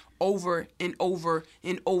reliving it over and over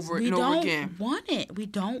and over and over again. We don't want it. We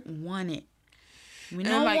don't want it. We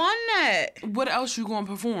don't want that. What else you going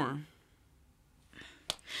to perform?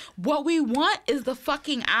 What we want is the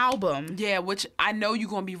fucking album. Yeah, which I know you're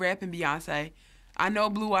going to be rapping, Beyonce. I know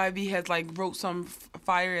Blue Ivy has, like, wrote some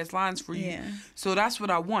fire-ass lines for you. Yeah. So that's what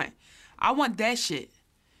I want. I want that shit.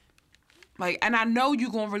 Like, and I know you're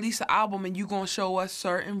going to release an album and you're going to show us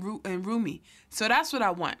Sir and Rumi. So that's what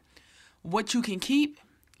I want. What you can keep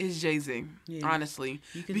is Jay-Z, honestly.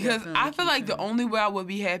 Because I feel like the only way I would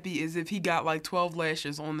be happy is if he got, like, 12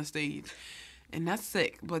 lashes on the stage. And that's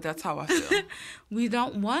sick, but that's how I feel. We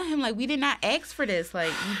don't want him. Like, we did not ask for this.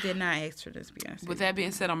 Like, we did not ask for this, Beyonce. With that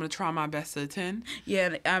being said, I'm going to try my best to attend.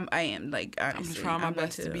 Yeah, I am. Like, honestly. I'm going to try my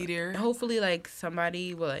best to be there. Hopefully, like,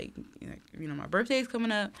 somebody will, like, my birthday's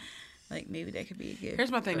coming up. Like, maybe that could be a gift.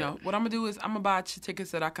 Here's my thing, though. What I'm going to do is I'm going to buy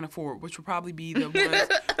tickets that I can afford, which will probably be the ones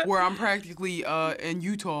where I'm practically in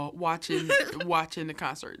Utah watching the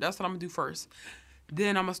concert. That's what I'm going to do first.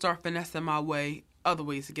 Then I'm going to start finessing my way other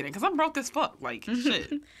ways to get in. Because I'm broke as fuck. Like,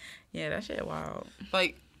 shit. Yeah, that shit wild.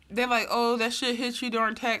 Like, they're like, oh, that shit hit you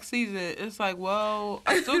during tax season. It's like, well,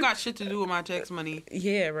 I still got shit to do with my tax money.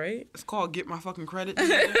 Yeah, right? It's called get my fucking credit.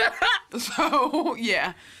 So,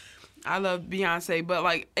 yeah. I love Beyonce, but,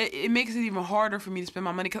 like, it makes it even harder for me to spend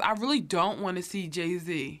my money because I really don't want to see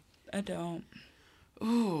Jay-Z. I don't.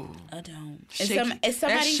 Ooh. I don't.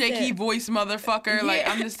 That shaky voice motherfucker. Yeah. Like,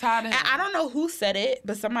 I'm just tired of him. I don't know who said it,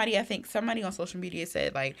 but somebody on social media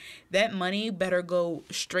said, like, that money better go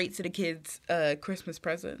straight to the kids' Christmas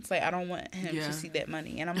presents. Like, I don't want him to see that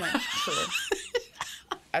money. And I'm like, sure.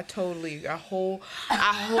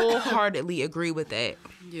 wholeheartedly agree with that.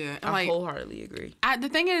 Yeah, I wholeheartedly agree. The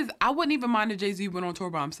thing is, I wouldn't even mind if Jay-Z went on tour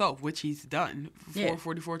by himself, which he's done.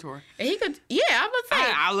 444 tour. And he could, I would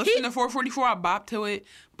say. I listened to 444, I bopped to it,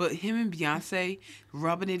 but him and Beyonce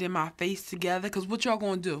rubbing it in my face together, because what y'all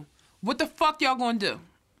gonna do? What the fuck y'all gonna do?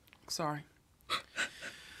 Sorry.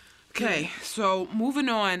 Okay, so moving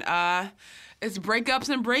on. It's breakups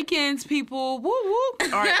and break-ins, people. Woo woo.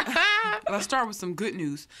 All right, let's start with some good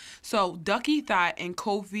news. So Ducky Thot and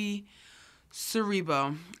Kofi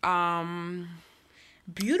Siriboe.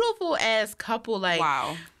 Beautiful ass couple. Like,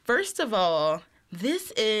 wow. First of all,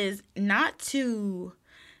 this is not to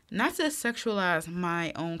sexualize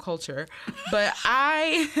my own culture, but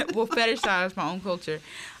I will fetishize my own culture.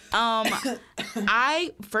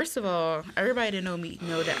 First of all, everybody that know me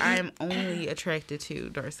know that I am only attracted to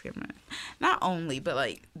dark skinned men. Not only, but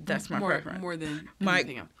like that's my preference. More than my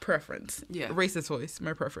anything else. Preference. Yeah. Racist voice,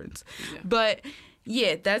 my preference. Yeah. But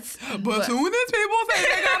yeah, that's. But soon as people say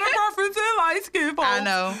they got a preference in light skinned folks, I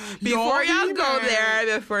know. Before y'all go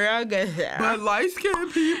there, But light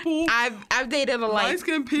skinned people, I've dated a light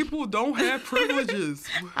skinned people don't have privileges.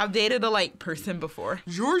 I've dated a light person before.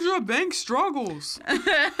 Georgia Bank struggles.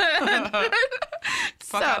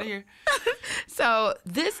 Fuck out of here. So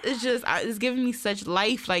this is just, it's giving me such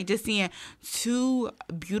life, like just seeing two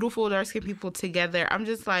beautiful dark skinned people together. I'm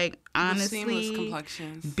just like, honestly, seamless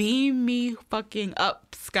complexions. Beam me fucking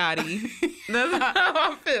up, Scotty. That's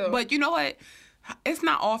how I feel. But you know what? It's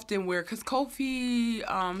not often where, because Kofi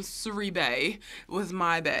Siriboe was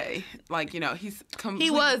my bae. Like, you know, he's completely...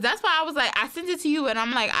 He was. That's why I was like, I sent it to you, and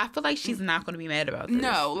I'm like, I feel like she's not going to be mad about this.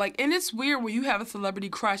 No, like, and it's weird when you have a celebrity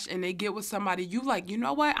crush and they get with somebody, you like, you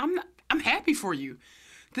know what? I'm happy for you.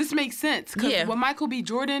 This makes sense. Because with Michael B.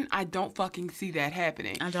 Jordan, I don't fucking see that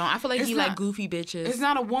happening. I don't. I feel like he like goofy bitches. It's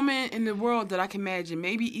not a woman in the world that I can imagine.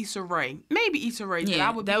 Maybe Issa Rae. Yeah, that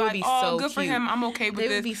I would be like, so good for him. I'm okay with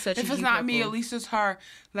this. Would be such if a it's not couple. me, at least it's her.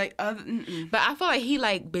 Like, But I feel like he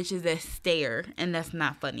like bitches that stare, and that's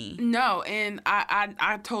not funny. No, and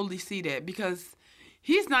I totally see that because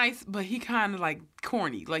he's nice, but he kind of like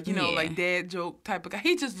corny, like, you know, like dad joke type of guy.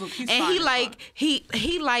 He just looks, he's and fine, he like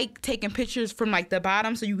he like taking pictures from like the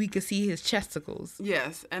bottom so we could see his chesticles.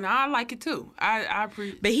 Yes, and I like it too.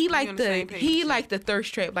 But he like the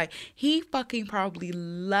thirst trap. Like he fucking probably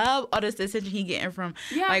love all this attention he getting from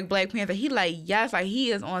like Black Panther. He like like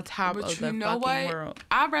he is on top of the fucking world.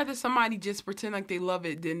 I'd rather somebody just pretend like they love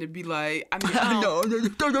it than to be like, I don't know.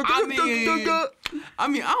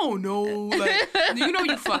 Like, you know,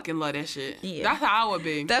 you fucking love that shit. Yeah. That's how I would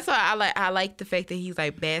be. That's why I like the fact that he's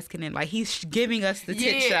like basking in, like he's giving us the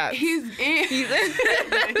tit shots. He's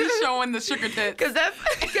showing the sugar tits. Cause that's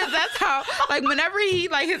how, like, whenever he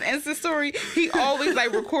like his Insta story, he always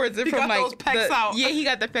like records it from like those pecs out. Yeah, he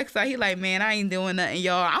got the pecs out. He like, man, I ain't doing nothing,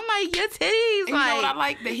 y'all. I'm like, your titties. And like, you know what I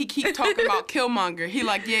like? That he keep talking about Killmonger. He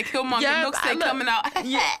like, Killmonger milkshake coming out.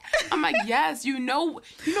 Yeah. I'm like, yes, you know what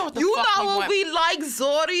the fuck you know what we like,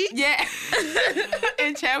 Zori. Yeah.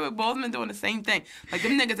 And Chadwick Boseman doing the same thing. Like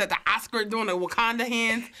them niggas at the Oscar doing the Wakanda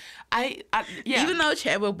hands. Even though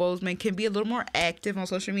Chadwick Boseman can be a little more active on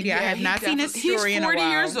social media, I have not seen his story in a while. He's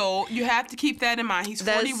 40 years old. You have to keep that in mind. He's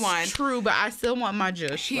 41. That's true, but I still want my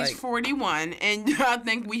jush. He's 41, and I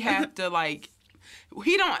think we have to like.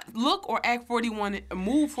 He don't look or act 41,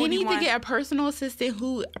 move 41. He needs to get a personal assistant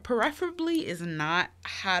who preferably is not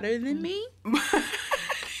hotter than me.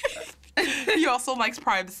 He also likes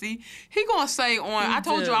privacy. He gonna say I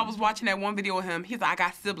told you I was watching that one video of him. He's like, I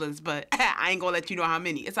got siblings, but I ain't gonna let you know how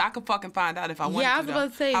many. So I could fucking find out if I wanted to. Yeah, I was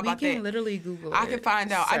about to say, we can literally Google it. I can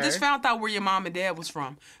find out. Sir. I just found out where your mom and dad was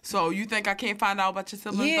from. So you think I can't find out about your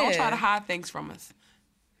siblings? Yeah. Don't try to hide things from us.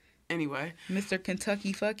 Anyway. Mr.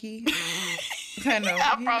 Kentucky Fucky. I know.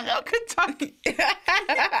 I'm from Kentucky.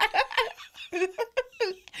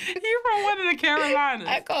 You're from one of the Carolinas.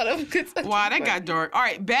 I called him Kentucky. Wow, that got dark. All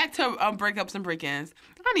right, back to breakups and break-ins.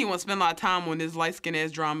 I don't even want to spend a lot of time on this light-skinned ass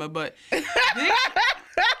drama, but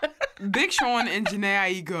Big Sean and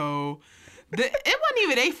Jhené Aiko, it wasn't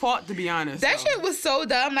even their fault, to be honest. That shit was so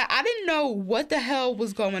dumb. Like, I didn't know what the hell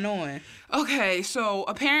was going on. Okay, so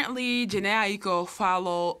apparently Jhené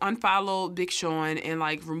Aiko unfollowed Big Sean and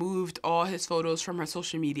like removed all his photos from her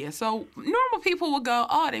social media. So normal people would go,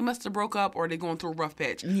 oh, they must have broke up or they're going through a rough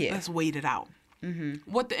patch. Yeah. Let's wait it out. Mm-hmm.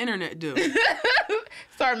 What the internet do?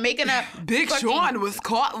 Start making up. Big Sean was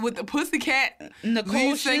caught with the pussycat.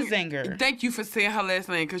 Nicole Scherzinger. Thank you for saying her last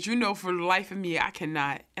name, because you know for the life of me I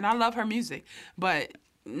cannot. And I love her music. But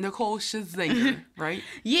Nicole Scherzinger, right?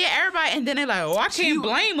 Yeah, everybody, and then they're like, "Oh, I can't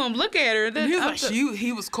blame him. Look at her." Then he was like,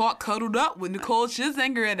 he was caught cuddled up with Nicole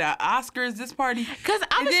Scherzinger at the Oscars this party. Because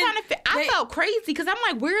I was trying to, I felt crazy because I'm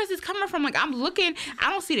like, where is this coming from? Like, I'm looking,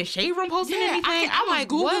 I don't see the Shade Room posting anything. I'm like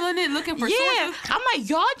Googling it, looking for sources. I'm like,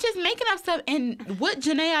 y'all just making up stuff. And what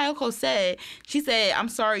Janae Aiko said, she said, "I'm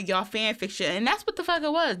sorry, y'all fan fiction," and that's what the fuck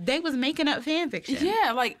it was. They was making up fan fiction.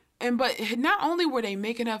 Yeah, like. But not only were they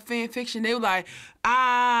making up fan fiction, they were like,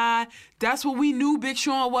 that's what we knew Big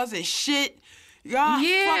Sean wasn't shit. Y'all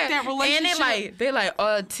fuck that relationship. And they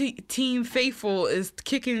like, Team Faithful is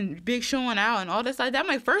kicking Big Sean out and all this like that. I'm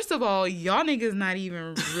like, first of all, y'all niggas not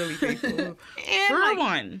even really faithful. For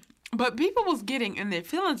one. But people was getting in their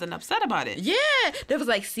feelings and upset about it. Yeah. They was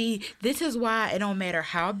like, see, this is why it don't matter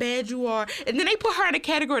how bad you are. And then they put her in a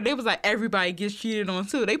category. They was like, everybody gets cheated on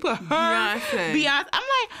too. They put her, Beyonce. I'm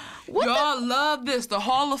like, what y'all love this, the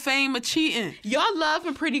Hall of Fame of cheating. Y'all love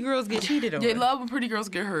when pretty girls get cheated on. They love when pretty girls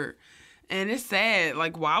get hurt. And it's sad.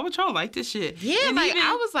 Like, why would y'all like this shit? Yeah, and like,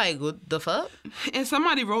 I was like, what the fuck? And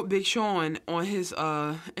somebody wrote Big Sean on his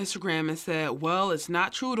Instagram and said, well, it's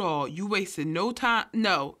not true at all. You wasted no time.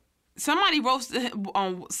 No. Somebody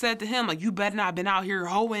said to him, like, you better not have been out here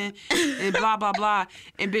hoeing and blah, blah, blah.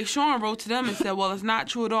 And Big Sean wrote to them and said, well, it's not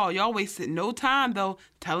true at all. Y'all wasted no time, though,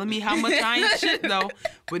 telling me how much I ain't shit, though,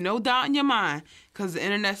 with no doubt in your mind, because the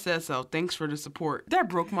internet says so. Thanks for the support. That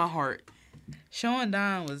broke my heart. Sean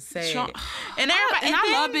Don was sad. And everybody, and I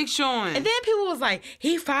love Big Sean. And then people was like,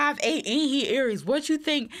 he 5'8", ain't he Aries? What you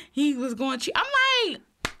think he was going to cheat? I'm like,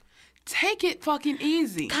 take it fucking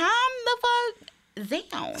easy. Calm the fuck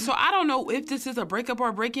down. So I don't know if this is a breakup or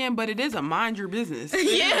a break-in, but it is a mind your business.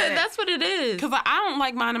 Yeah, that's what it is. Because I don't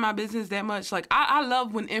like minding my business that much. Like, I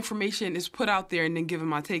love when information is put out there and then giving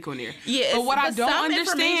my take on there. Yeah, but what I don't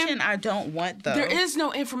understand, I don't want though. There is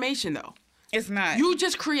no information though. It's not. You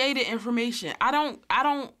just created information. I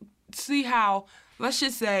don't see how. Let's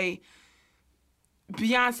just say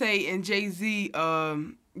Beyonce and Jay-Z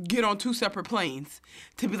get on two separate planes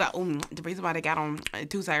to be like, the reason why they got on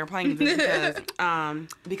two separate planes is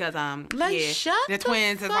because like, yeah, the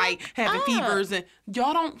twins is like having fevers and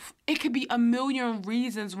y'all don't. It could be a million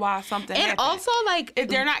reasons why something happened. And also, like, if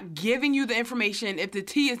they're not giving you the information, if the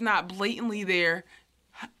tea is not blatantly there,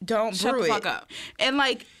 don't shut brew the it. fuck up. And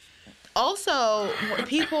like, also,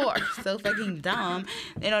 people are so fucking dumb.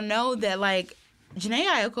 They don't know that, like, Janae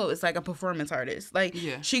Aiko is like a performance artist. Like,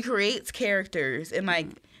 she creates characters and like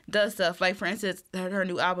does stuff. Like, for instance, her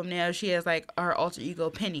new album now, she has like her alter ego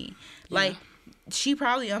Penny. Like, she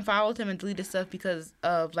probably unfollowed him and deleted stuff because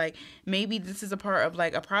of like, maybe this is a part of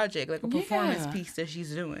like a project, like a performance piece that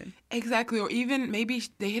she's doing. Exactly. Or even maybe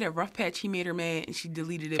they hit a rough patch. He made her mad and she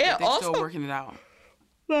deleted it, but they're still working it out.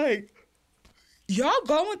 Like, y'all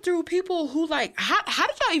going through people who like, how did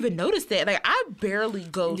y'all even notice that? Like, I barely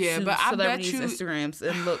go to celebrities' Instagrams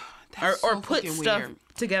and look or put stuff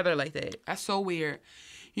together like that. That's so weird.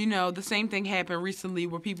 You know, the same thing happened recently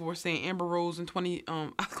where people were saying Amber Rose and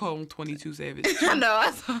I call him 22 Savage. No,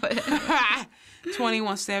 I saw it.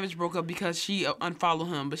 21 Savage broke up because she unfollowed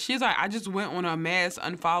him. But she's like, I just went on a mass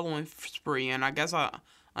unfollowing spree and I guess I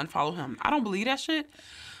unfollowed him. I don't believe that shit.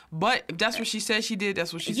 But if that's what she said she did,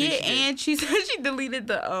 that's what she said she did. Yeah, and she said she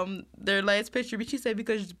deleted their last picture, but she said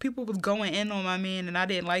because people was going in on my man and I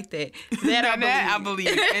didn't like that. That I believe.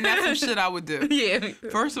 And that's some shit I would do. Yeah.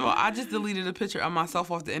 First of all, I just deleted a picture of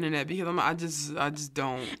myself off the internet because I just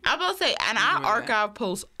don't. I'm about to say, and I archive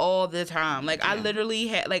posts all the time. Like, I literally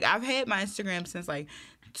had, like, I've had my Instagram since like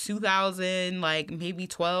 2000, like maybe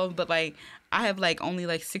 12, but like I have like only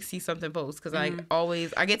like 60 something posts because I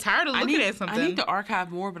get tired of looking at something. I need to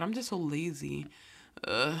archive more, but I'm just so lazy.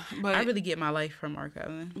 But I really get my life from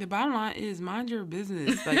archiving. The bottom line is mind your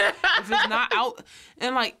business. Like, if it's not out,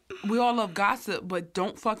 and like we all love gossip, but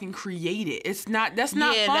don't fucking create it. It's not. That's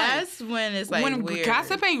not fun. Yeah, that's when it's like when weird.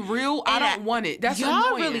 Gossip ain't real. I don't want it. That's y'all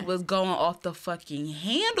annoying. really was going off the fucking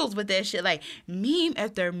handles with that shit, like meme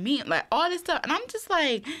after meme, like all this stuff, and I'm just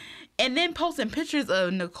like. And then posting pictures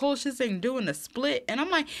of Nicole Scherzinger doing a split. And I'm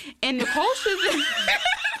like, and Nicole Scherzinger...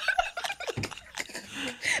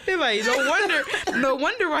 They're like, no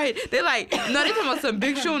wonder why. They're like, no, they talking about some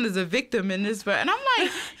Big Sean is a victim in this. And I'm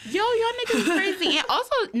like, yo, y'all niggas crazy. And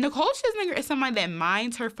also, Nicole Scherzinger is somebody that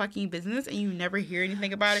minds her fucking business and you never hear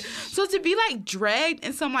anything about it. So to be like dragged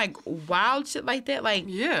in some like wild shit like that, like...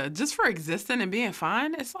 Yeah, just for existing and being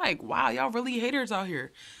fine. It's like, wow, y'all really haters out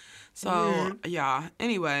here. So, yeah.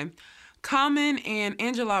 Anyway, Common and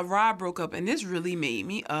Angela Rye broke up, and this really made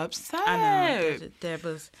me upset. I know.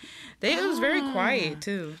 It was very quiet,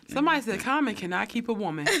 too. Somebody said Common cannot keep a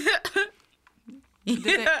woman.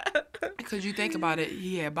 Because you think about it,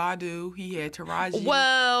 he had Badu, he had Taraji.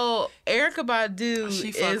 Well, Erykah Badu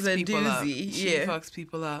is a people up. doozy. She fucks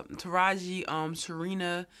people up. Taraji,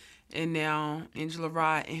 Serena, and now Angela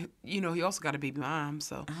Rye. And, you know, he also got a baby mom,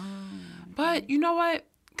 so. But you know what?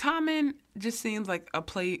 Common just seems like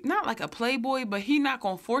not like a playboy, but he not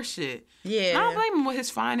gonna force shit. Yeah. I don't blame him with his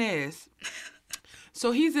fine ass.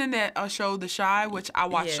 So he's in that show, The Chi, which I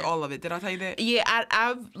watched all of it. Did I tell you that? Yeah,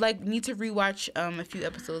 I need to rewatch a few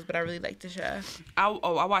episodes, but I really like The Chi. I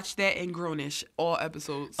watched that and Grownish, all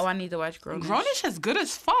episodes. Oh, I need to watch Grownish. Grownish is good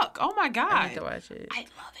as fuck. Oh my God. I need to watch it. I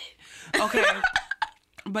love it. Okay.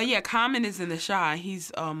 But yeah, Common is in The Chi.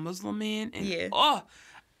 He's a Muslim man. And,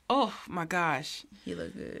 oh my gosh. He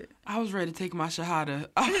look good. I was ready to take my shahada.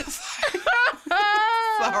 I was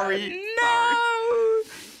like, sorry. No.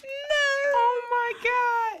 Oh my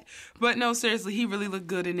God. But no, seriously, he really looked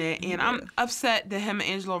good in that. And I'm upset that him and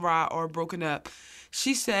Angela Rye are broken up.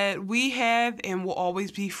 She said, we have and will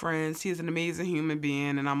always be friends. He is an amazing human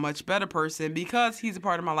being and I'm a much better person because he's a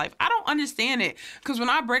part of my life. I don't understand it. Because when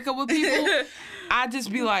I break up with people, I just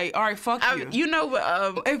be like, all right, fuck you. You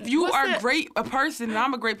know, if you are a person and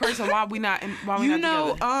I'm a great person, why we not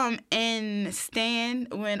together? In Stan,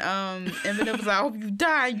 when Eminem was like, I hope you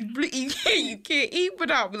die, you can't eat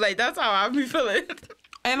without me. Like, that's how I be feeling.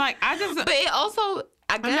 And like, I just... But it also...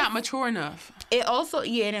 I'm not mature enough. It also,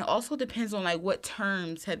 and it also depends on, like, what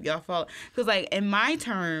terms have y'all followed. Because, like, in my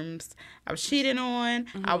terms, I was cheated on,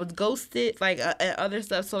 I was ghosted, like, and other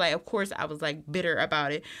stuff. So, like, of course, I was, like, bitter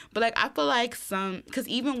about it. But, like, I feel like because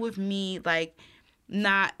even with me, like,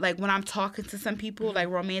 not, like, when I'm talking to some people, like,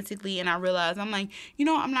 romantically, and I realize, I'm like, you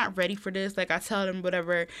know, I'm not ready for this. Like, I tell them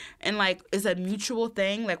whatever. And, like, it's a mutual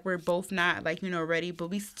thing. Like, we're both not, like, you know, ready. But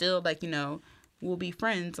we still, like, you know... we'll be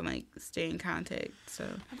friends and like stay in contact. So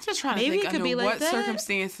I'm just trying to think under what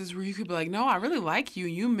circumstances where you could be like, no, I really like you.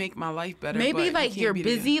 You make my life better. Maybe like you're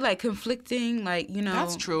busy, like conflicting, like, you know.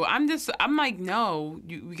 That's true. I'm like, no,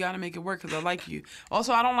 we got to make it work because I like you.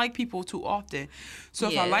 Also, I don't like people too often. So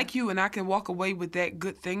if I like you and I can walk away with that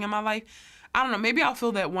good thing in my life, I don't know. Maybe I'll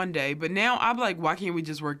feel that one day. But now I'm like, why can't we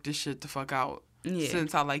just work this shit the fuck out? Yeah.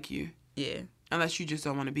 Since I like you. Yeah. Unless you just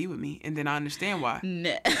don't want to be with me, and then I understand why.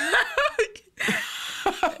 Nah.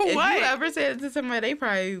 If you ever said it to somebody, they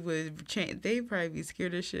probably would change. They probably be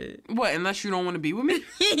scared of shit. What? Unless you don't want to be with me?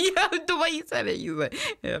 Yeah, the way you said it, you was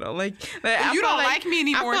like, yeah, I don't like. If you don't like me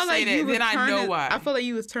anymore, say that. Then I know why. I feel like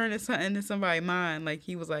you was turning something into somebody's mind. Like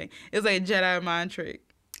he was like, it was like a Jedi mind trick.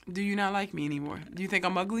 Do you not like me anymore? Do you think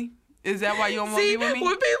I'm ugly? Is that why you don't want to be with me?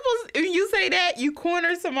 When if you say that, you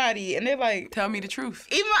corner somebody, and they're like, tell me the truth.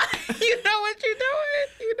 You know what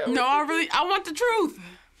you're doing. I want the truth.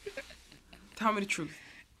 Tell me the truth.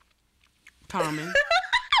 Common. What?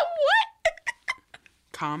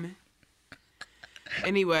 Common.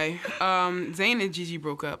 Anyway, Zayn and Gigi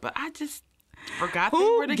broke up, but I just forgot they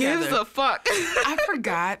were together. Who gives a fuck? I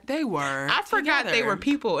forgot they were. I forgot they were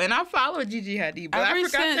people, and I followed Gigi Hadid. But Ever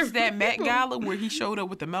since that Met Gala where he showed up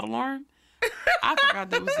with the metal arm, I forgot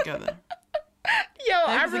they was together. They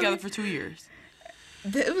was together for 2 years.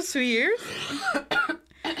 It was 2 years.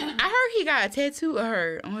 I heard he got a tattoo of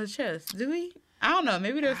her on his chest. Do he? I don't know.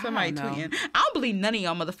 Maybe there's somebody tweeting. I don't believe none of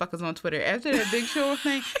y'all motherfuckers on Twitter. After that Big Show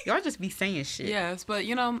thing, y'all just be saying shit. Yes, but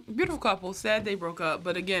you know, beautiful couple. Sad they broke up,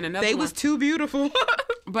 but again, they was too beautiful.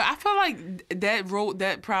 But I feel like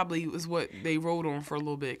that probably was what they rode on for a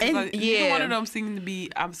little bit. Neither one of them seemed to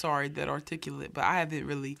be. I'm sorry, that articulate, but I haven't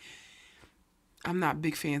really. I'm not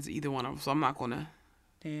big fans of either one of them, so I'm not gonna.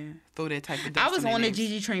 Yeah. Throw that type of. I was on the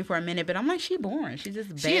Gigi train for a minute, but I'm like, she boring. She's just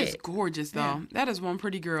bad. She is gorgeous though. Yeah. That is one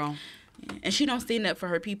pretty girl. Yeah. And she don't stand up for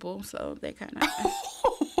her people, so they kind of.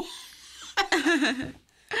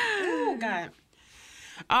 Oh God.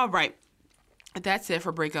 All right. That's it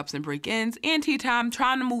for breakups and break-ins. And tea time,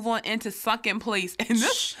 trying to move on into Sunken Place. And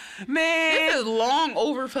this, man. This is long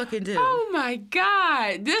over fucking due. Oh, my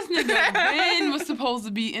God. This nigga Ben was supposed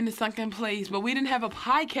to be in the Sunken Place, but we didn't have a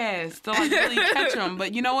podcast to like really catch him.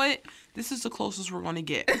 But you know what? This is the closest we're going to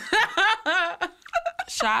get.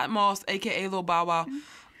 Shad Moss, a.k.a. Lil Bow Wow.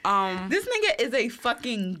 This nigga is a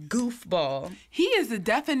fucking goofball. He is the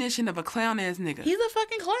definition of a clown-ass nigga. He's a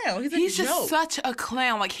fucking clown. He's just joke. Such a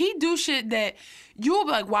clown. Like, he do shit that you'll be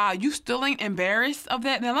like, wow, you still ain't embarrassed of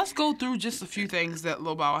that? Now, let's go through just a few things that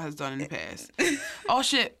Lil Bow Wow has done in the past. Oh,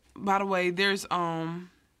 shit. By the way, there's, okay.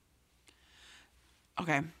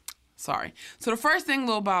 Sorry. So, the first thing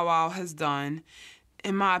Lil Bow Wow has done,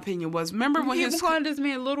 in my opinion, was, remember when his... calling this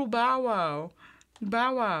man Little Bow Wow.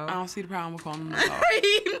 Bow Wow. I don't see the problem with calling him Bow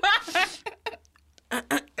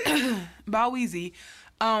Wow. Bow Weezy.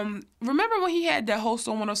 remember when he had that host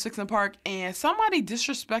on 106 in Park and somebody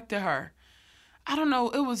disrespected her? I don't know.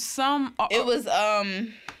 It was some. It was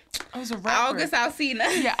a rapper. August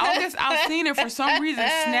Alsina. Yeah, August Alsina for some reason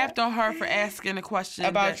snapped on her for asking a question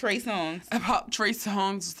about Trey Songz. About Trey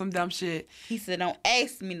Songz or some dumb shit. He said, "Don't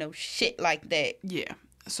ask me no shit like that." Yeah.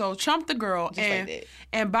 So Trump the girl Just like that.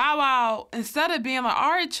 And Bow Wow, instead of being like,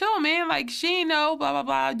 all right, chill, man, like she ain't know, blah blah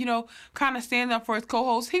blah, you know, kind of stand up for his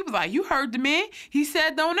co-host. He was like, you heard the man. He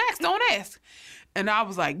said, don't ask. And I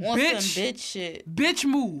was like, bitch shit. Bitch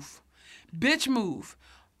move.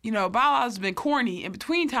 You know, Bow Wow's been corny in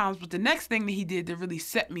between times, but the next thing that he did that really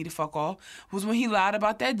set me the fuck off was when he lied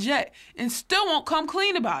about that jet and still won't come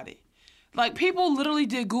clean about it. Like, people literally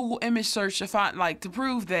did Google image search to find, like, to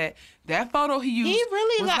prove that photo he used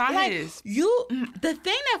was not his. The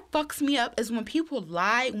thing that fucks me up is when people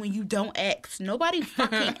lie when you don't ask. Nobody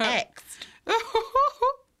fucking asked.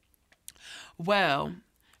 Well,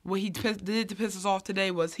 what he did to piss us off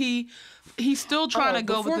today was he's still trying to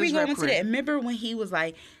go with this rap career. Remember when he was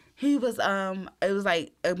like, it was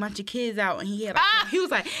like a bunch of kids out and he had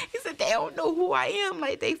like, he said they don't know who I am,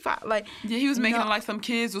 like they fought, like, yeah, he was making it like some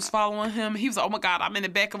kids was following him. He was like, oh my God, I'm in the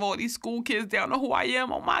back of all these school kids, they don't know who I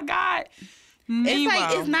am, oh my God. It's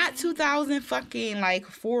like, it's not 2000 fucking like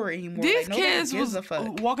 4 anymore. These like, kids was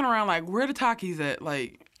walking around like, where the Takis at?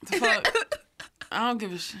 Like, the fuck? I don't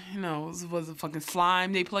give a shit. You know, it was a fucking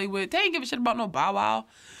slime they play with. They ain't give a shit about no Bow Wow.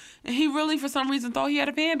 And he really, for some reason, thought he had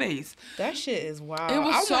a fan base. That shit is wild. It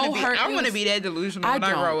was I want to be that delusional when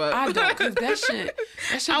I grow up. I don't, because that shit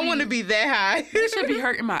I want to be that high. That should be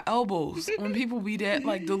hurting my elbows. When people be that,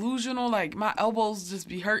 like, delusional, like, my elbows just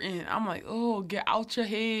be hurting. I'm like, oh, get out your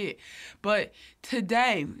head. But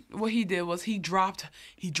today, what he did was he dropped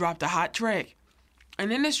a hot track.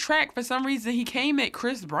 And in this track, for some reason, he came at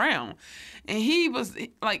Chris Brown. And he was,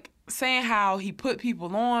 like, saying how he put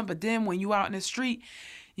people on, but then when you out in the street,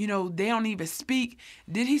 you know, they don't even speak.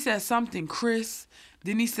 Then he said something Chris.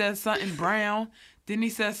 Then he said something Brown. Then he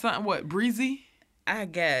said something, what, Breezy? I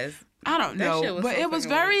guess. I don't know. But it was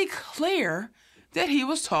very clear that he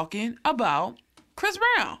was talking about Chris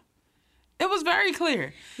Brown. It was very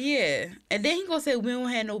clear. Yeah. And then he gonna say we don't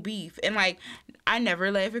have no beef. And, like, I never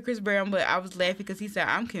laughed at Chris Brown, but I was laughing because he said,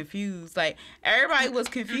 I'm confused. Like, everybody was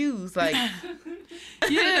confused. Like,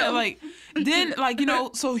 yeah, like, then, like, you know,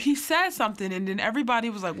 so he said something, and then everybody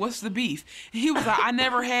was like, what's the beef? And he was like, I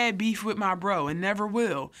never had beef with my bro and never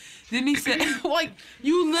will. Then he said, like,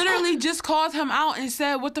 you literally just called him out and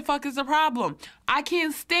said, what the fuck is the problem? I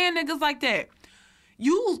can't stand niggas like that.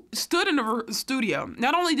 You stood in the studio.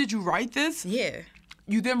 Not only did you write this, yeah,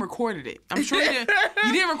 you then recorded it. I'm sure you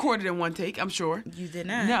didn't record it in one take, I'm sure. You did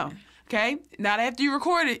not. No. Okay? Not after you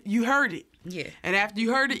recorded it, you heard it. Yeah. And after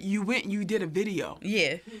you heard it, you went and you did a video.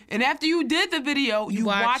 Yeah. And after you did the video, you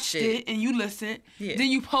watched it and you listened. Yeah. Then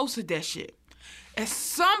you posted that shit. At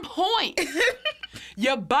some point,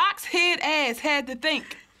 your box head ass had to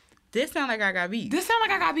think, this sound like I got beat. This sound like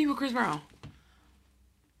I got beat with Chris Brown.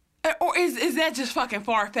 Or is that just fucking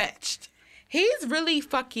far-fetched? He's really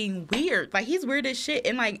fucking weird. Like, he's weird as shit.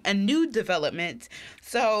 And, like, a new development.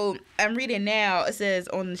 So, I'm reading now. It says,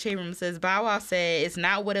 on the Shade Room, it says, Bow Wow said it's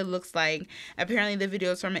not what it looks like. Apparently, the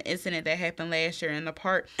video is from an incident that happened last year. And the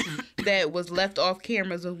part that was left off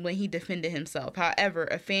cameras was when he defended himself. However,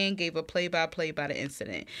 a fan gave a play-by-play by the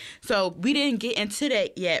incident. So, we didn't get into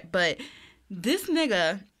that yet. But this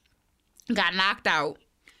nigga got knocked out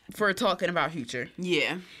for talking about Future.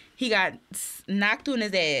 Yeah. He got knocked on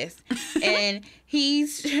his ass, and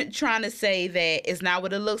he's trying to say that it's not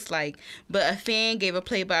what it looks like, but a fan gave a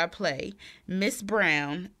play-by-play. Miss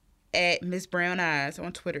Brown, at Miss Brown Eyes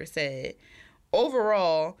on Twitter, said,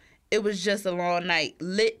 overall, it was just a long night,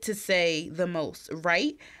 lit to say the most,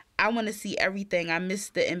 right? I want to see everything. I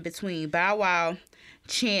missed the in-between. Bow Wow,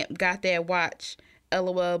 Champ got that watch,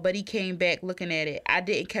 LOL, but he came back looking at it. I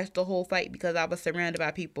didn't catch the whole fight because I was surrounded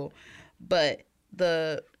by people, but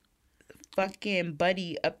the fucking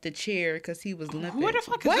buddy up the chair because he was limping. Where the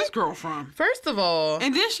fuck is this girl from? First of all,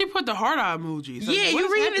 and then she put the heart eye emoji. So yeah, you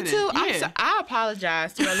reading it too? Yeah. I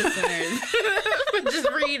apologize to our listeners for just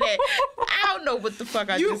reading it. I don't know what the fuck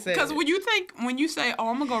I just said. Because when you say, "Oh,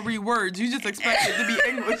 I'm gonna go read words," you just expect it to be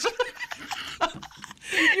English.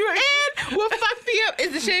 And what fucked me Yep,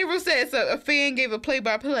 it's the Shade Room said so a fan gave a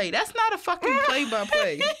play-by-play. That's not a fucking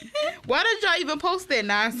play-by-play. Why did y'all even post that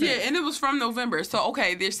nonsense? Yeah, and it was from November. So,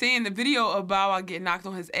 okay, they're saying the video of Bow Wow getting knocked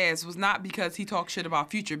on his ass was not because he talked shit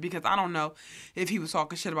about Future, because I don't know if he was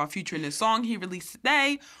talking shit about Future in this song he released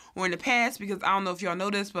today or in the past, because I don't know if y'all know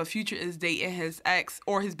this, but Future is dating his ex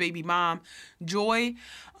or his baby mom, Joy.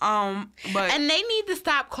 And they need to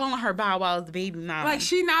stop calling her Bow Wow's baby mom. Like,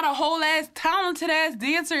 she not a whole ass talented ass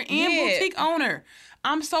dancer and boutique owner.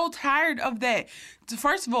 I'm so tired of that.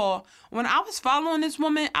 First of all, when I was following this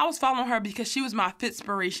woman, I was following her because she was my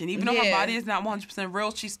fitspiration. Even though her body is not 100%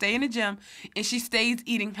 real, she stay in the gym and she stays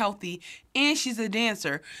eating healthy and she's a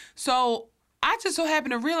dancer. So I just so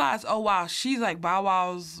happened to realize, oh wow, she's like Bow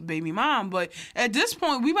Wow's baby mom. But at this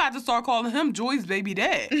point, we about to start calling him Joy's baby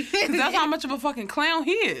dad, because that's how much of a fucking clown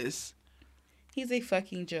he is. He's a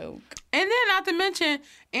fucking joke. And then not to mention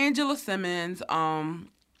Angela Simmons.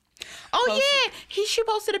 She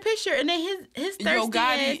posted a picture and then his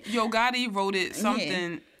thirsty Yo Gotti wrote it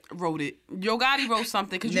something. Yo Gotti wrote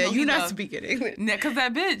something because you're not speaking English. Because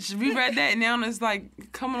that bitch, we read that and now it's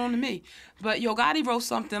like coming on to me. But Yo Gotti wrote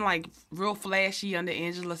something like real flashy under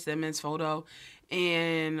Angela Simmons' photo,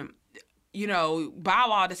 and Bow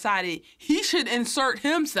Wow decided he should insert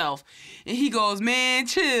himself, and he goes, "Man,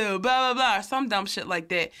 chill, blah blah blah," some dumb shit like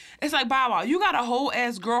that. It's like, Bow Wow, you got a whole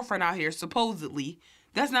ass girlfriend out here supposedly.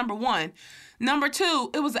 That's number one. Number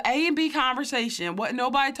two, it was an A and B conversation. Wasn't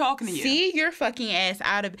nobody talking to you. See your fucking ass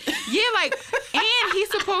out of it. Yeah, like, and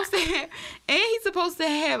he's supposed to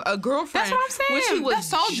have a girlfriend. That's what I'm saying. Which he was That's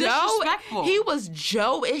so disrespectful. He was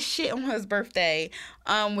Joe as shit on his birthday,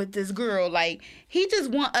 with this girl. Like, he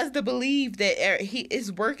just want us to believe that he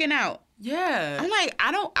is working out. Yeah. I'm like,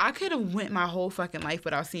 I could have went my whole fucking life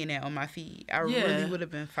without seeing that on my feed. I really would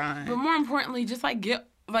have been fine. But more importantly, just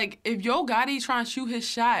if Yo Gotti trying to shoot his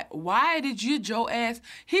shot, why did you Joe ass?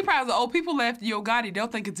 He probably was like, people after Yo Gotti, they'll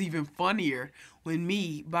think it's even funnier when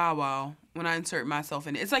me, Bow Wow, when I insert myself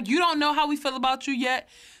in it. It's like, you don't know how we feel about you yet.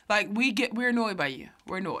 Like, we're annoyed by you.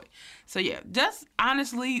 We're annoyed. So yeah, just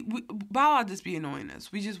honestly, Bow Wow just be annoying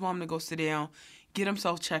us. We just want him to go sit down, get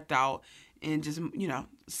himself checked out, and just,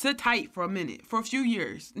 sit tight for a minute, for a few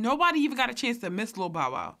years. Nobody even got a chance to miss Lil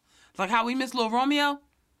Bow Wow. Like how we miss Lil Romeo.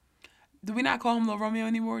 Do we not call him Lil Romeo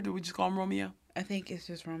anymore? Do we just call him Romeo? I think it's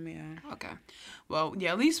just Romeo. Okay. Well,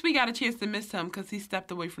 yeah, at least we got a chance to miss him because he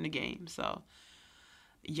stepped away from the game. So,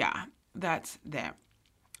 yeah, that's that.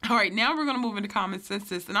 All right, now we're going to move into common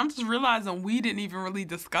census. And I'm just realizing we didn't even really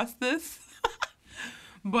discuss this.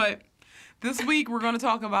 But this week we're going to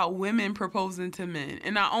talk about women proposing to men.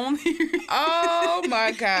 And not only... Oh,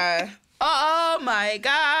 my God. Oh, my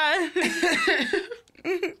God.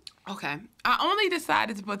 Okay. I only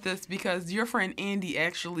decided to put this because your friend Andy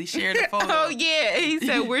actually shared a photo. Oh, yeah. He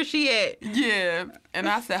said, where's she at? Yeah. And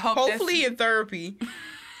I said, hopefully in therapy.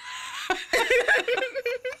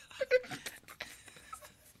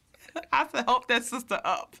 I said, hope that sister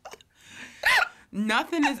up.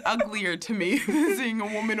 Nothing is uglier to me than seeing a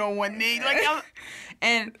woman on one knee.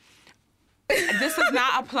 And this does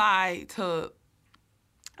not apply to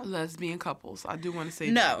lesbian couples. I do want to say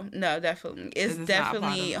no, definitely. It's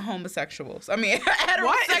definitely homosexuals. I mean,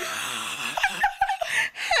 heterosexual.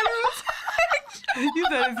 You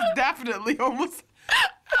said it's definitely homosexual.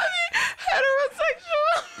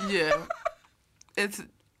 Heterosexual. Yeah. It's,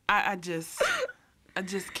 I just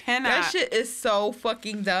cannot. That shit is so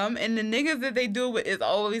fucking dumb. And the niggas that they do it with is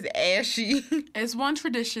always ashy. It's one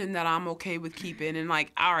tradition that I'm okay with keeping. And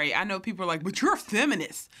all right, I know people are like, but you're a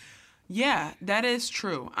feminist. Yeah, that is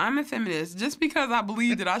true. I'm a feminist. Just because I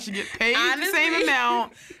believe that I should get paid the same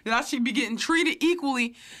amount, that I should be getting treated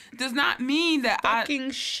equally, does not mean that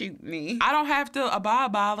shoot me. I don't have to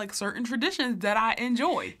abide by certain traditions that I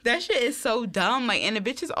enjoy. That shit is so dumb. And the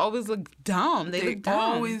bitches always look dumb. They look dumb.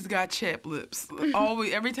 Always got chapped lips.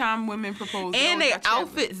 Always. Every time women propose, and their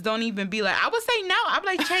outfits don't even be like. I would say no. I'm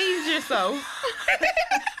like, change yourself.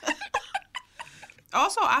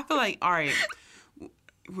 Also, I feel like, all right,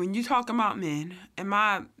 when you talk about men and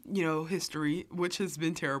my, history, which has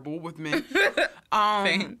been terrible with men,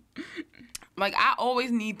 I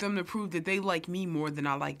always need them to prove that they like me more than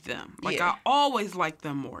I like them. I always like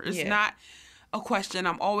them more. It's not a question.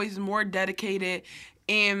 I'm always more dedicated.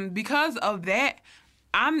 And because of that,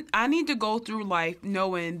 I need to go through life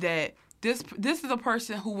knowing that this is a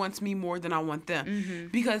person who wants me more than I want them. Mm-hmm.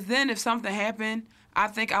 Because then if something happened, I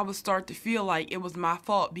think I would start to feel like it was my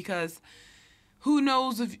fault, because who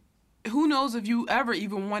knows if you ever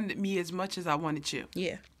even wanted me as much as I wanted you.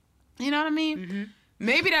 Yeah. You know what I mean? Mm-hmm.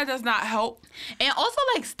 Maybe that does not help. And also,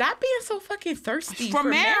 stop being so fucking thirsty for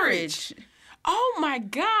marriage. Oh my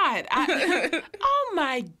God. Oh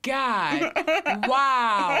my God.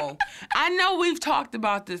 Wow. I know we've talked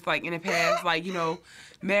about this like in the past, like, you know,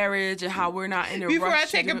 marriage and how we're not in a rush. Before I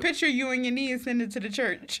take a picture of you on your knee and send it to the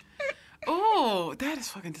church. Oh, that is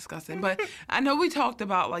fucking disgusting. But I know we talked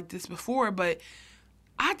about like this before, but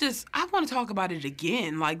I want to talk about it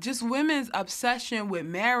again. Like just women's obsession with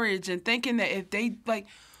marriage and thinking that if they like,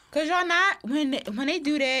 cause y'all not when they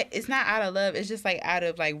do that, it's not out of love. It's just like out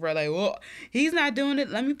of like we're like, well, he's not doing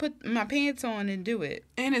it. Let me put my pants on and do it.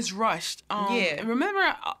 And it's rushed. Yeah. Remember,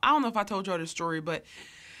 I don't know if I told y'all this story, but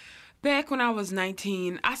back when I was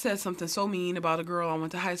 19, I said something so mean about a girl I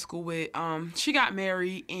went to high school with. She got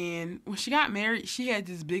married, and when she got married, she had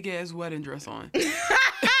this big ass wedding dress on.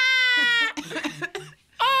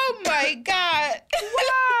 Oh my God!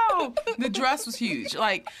 Wow, the dress was huge.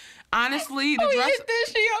 Like honestly, the dress. Did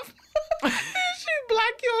she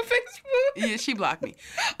block you on Facebook? Yeah, she blocked me.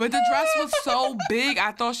 But the dress was so big,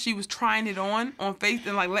 I thought she was trying it on Facebook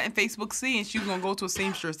and like letting Facebook see, and she was gonna go to a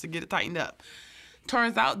seamstress to get it tightened up.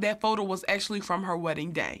 Turns out that photo was actually from her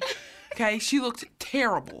wedding day. Okay, she looked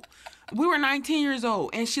terrible. We were 19 years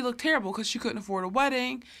old, and she looked terrible because she couldn't afford a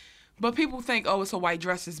wedding. But people think, oh, it's a white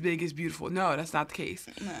dress, it's big, it's beautiful. No, that's not the case.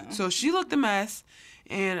 No. So she looked a mess,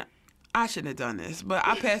 and I shouldn't have done this. But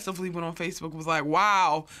I passively went on Facebook, was like,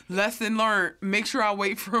 wow, lesson learned. Make sure I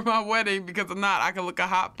wait for my wedding, because if not, I can look a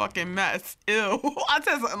hot fucking mess. Ew. I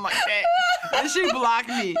said something like that. And she blocked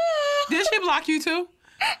me. Did she block you too?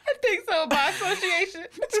 I think so, by association.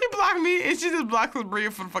 She blocked me, and she just blocked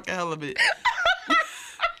Sabria for the fucking hell of it.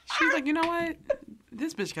 She's like, you know what?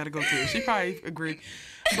 This bitch gotta go too. She probably agreed.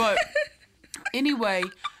 But anyway,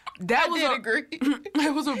 agree.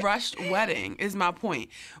 It was a rushed wedding, is my point.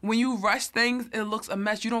 When you rush things, it looks a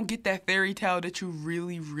mess. You don't get that fairy tale that you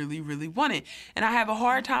really, really, really wanted. And I have a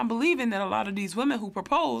hard time believing that a lot of these women who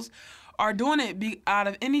propose are doing it out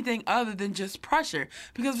of anything other than just pressure.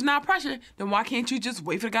 Because if it's not pressure, then why can't you just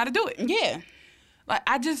wait for the guy to do it? Yeah. Like,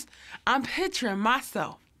 I'm picturing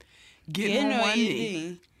myself getting on one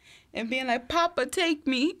knee and being like, Papa, take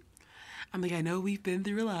me. I'm like, I know we've been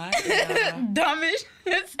through a lot. Dumbish.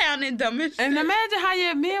 It sounded dumbish. And imagine how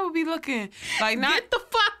your man would be looking. Like, not get the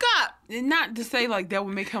fuck up. Not to say like that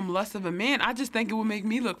would make him less of a man. I just think it would make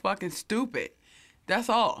me look fucking stupid. That's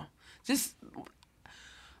all. Just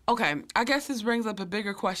okay. I guess this brings up a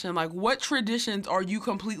bigger question. Like, what traditions are you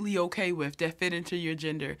completely okay with that fit into your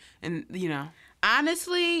gender? And you know,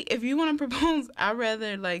 honestly, if you want to propose, I'd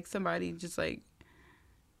rather like somebody just like.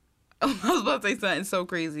 I was about to say something so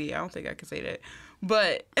crazy. I don't think I can say that.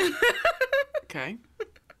 But okay.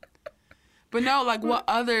 But no, like what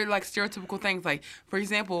other like stereotypical things? Like, for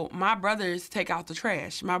example, my brothers take out the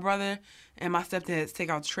trash. My brother and my stepdads take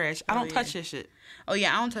out the trash. I don't touch that shit. Oh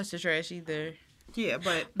yeah, I don't touch the trash either. Yeah,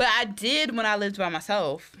 but I did when I lived by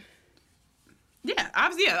myself. Yeah, I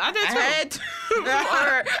did too.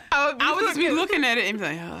 I would just be looking at it and be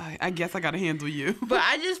like, oh, I guess I gotta handle you. But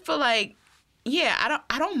I just feel like, yeah,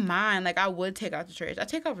 I don't mind. Like, I would take out the trash. I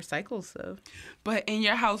take out recycled stuff. But in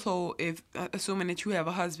your household, if assuming that you have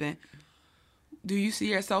a husband, do you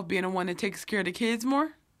see yourself being the one that takes care of the kids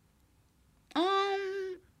more?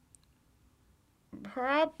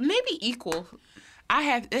 Maybe equal.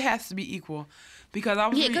 It has to be equal, because I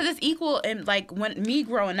was because it's equal, and like when me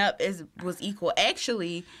growing up was equal.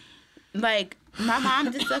 Actually, like my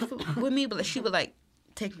mom did stuff with me, but she would like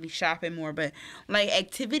take me shopping more, but like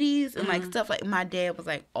activities and like stuff, like my dad was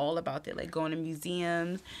like all about that, like going to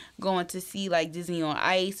museums, going to see like Disney on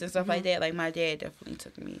Ice and stuff like that. Like my dad definitely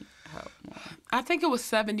took me out more. I think it was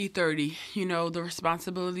 70-30, you know, the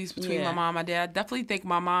responsibilities between my mom and my dad. I definitely think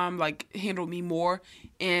my mom like handled me more,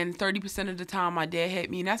 and 30% of the time my dad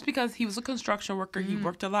had me, and that's because he was a construction worker. He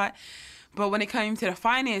worked a lot. But when it came to the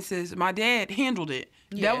finances, my dad handled it.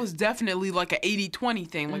 Yeah. That was definitely like an 80-20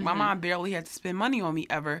 thing. Like, my mom barely had to spend money on me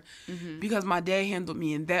ever because my dad handled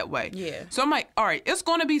me in that way. Yeah. So I'm like, all right, it's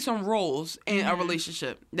going to be some roles in a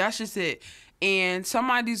relationship. That's just it. And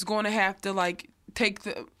somebody's going to have to, like, take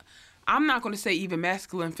the... I'm not going to say even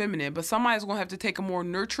masculine, feminine, but somebody's going to have to take a more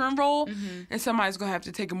nurturing role, and somebody's going to have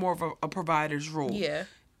to take a more of a provider's role. Yeah.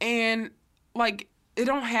 And, like... It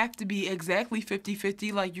don't have to be exactly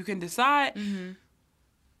 50-50, like you can decide. In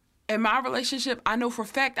my relationship, I know for a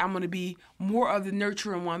fact I'm going to be more of the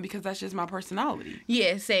nurturing one because that's just my personality.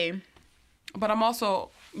 Yeah, same. But I'm also,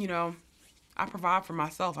 you know, I provide for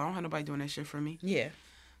myself. I don't have nobody doing that shit for me. Yeah.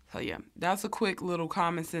 So, yeah, that's a quick little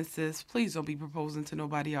common sense, sis. Please don't be proposing to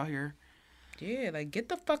nobody out here. Yeah, like, get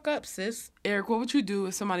the fuck up, sis. Eric, what would you do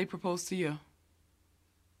if somebody proposed to you?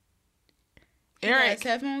 Eric,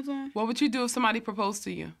 headphones on? What would you do if somebody proposed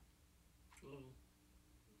to you?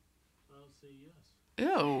 I'll say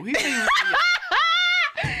Ew. He said he was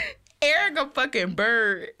Eric a fucking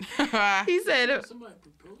bird. He said,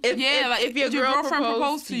 if your girlfriend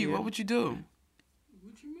proposed to you, what would you do?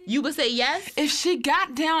 You would say yes? If she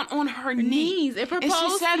got down on her knees and proposed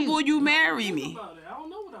and she said, to you. will you marry me? I don't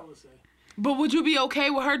know what I would say. But would you be okay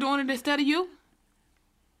with her doing it instead of you?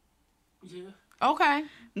 Yeah. Okay.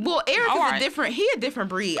 Well, Eric is a different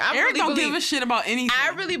breed. Eric don't give a shit about anything. I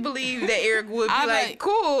really believe that Eric would be like,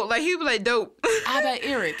 cool. Like, he'd be like, dope. I bet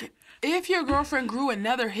Eric, if your girlfriend grew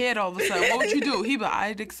another head all of a sudden, what would you do? He'd be like,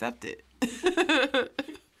 I'd accept it.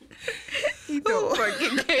 He don't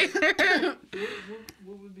fucking care.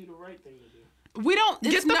 What would be the right thing to do? We don't...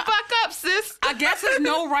 Get the fuck up, sis. I guess there's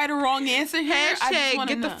no right or wrong answer here. Hashtag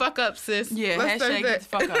get the fuck up, sis. Yeah, hashtag get the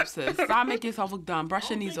fuck up, sis. Stop making yourself look dumb.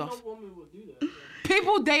 Brush your knees off. No woman would do that.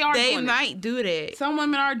 People, they might do that. Some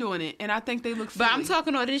women are doing it, and I think they look silly. But I'm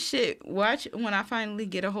talking all this shit. Watch when I finally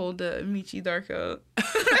get a hold of Michi Darko.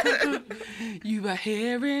 You are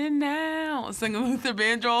hearing now. Singing Luther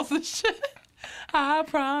Vandross and shit. I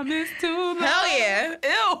promise to love. Hell yeah.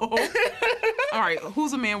 Ew. All right,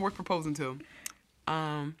 who's a man worth proposing to?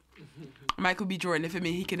 Michael B. Jordan, if it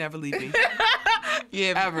means he can never leave me.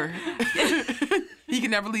 Yeah. Ever. He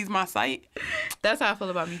can never leave my sight. That's how I feel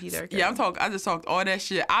about Michi Darko. Yeah, I just talked all that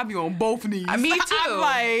shit. I be on both knees. Me too. I'm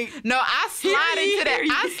like, no, I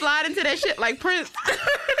slide into that shit like Prince.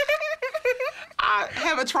 I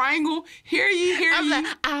have a triangle. Hear ye, hear I'm ye. like,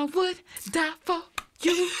 I would die for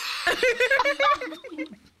you.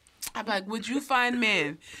 I'm like, would you find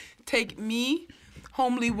men take me,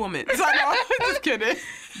 homely woman? So, no, just kidding.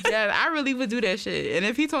 Yeah, I really would do that shit. And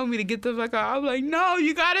if he told me to get the fuck out, I'm like, no,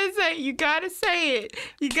 you gotta say it. You gotta say it.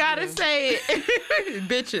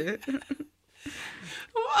 Bitch.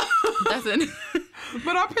 That's it.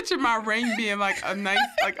 But I picture my ring being like a nice,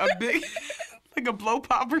 like a big, like a blow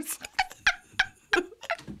pop or something.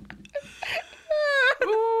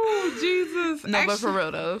 Ooh, Jesus. No, but for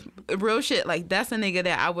real though, real shit, like that's a nigga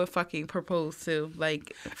that I would fucking propose to.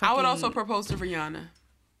 Like, I would also propose to Rihanna.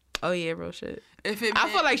 Oh yeah, real shit. I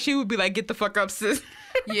feel like she would be like, get the fuck up, sis.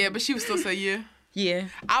 Yeah, but she would still say yeah. Yeah.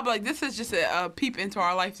 I'll be like, this is just a peep into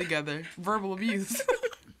our life together. Verbal abuse.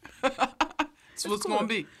 That's what's cool. gonna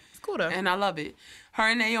be. It's cool though. And I love it. Her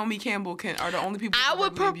and Naomi Campbell are the only people. I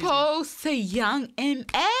would propose to Young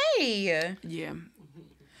M.A. Yeah.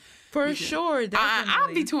 For sure.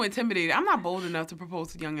 I'll be too intimidated. I'm not bold enough to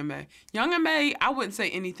propose to Young M.A. Young M.A., I wouldn't say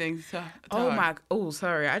anything to her.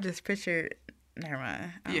 Sorry. I just pictured. Never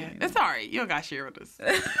mind. Yeah, it's all right. You don't got to share with us.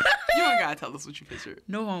 You don't got to tell us what you pictured.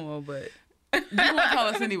 No homo, but. You won't tell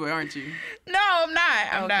us anyway, aren't you? No, I'm not.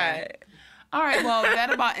 I'm not. All right, well,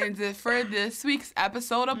 that about ends it for this week's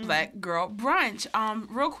episode of Black Girl Brunch.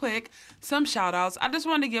 Real quick, some shout-outs. I just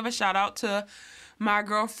wanted to give a shout-out to my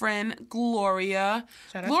girlfriend, Gloria.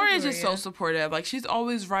 Gloria is just so supportive. Like, she's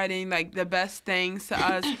always writing, like, the best things to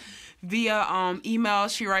us via email.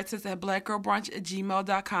 She writes us at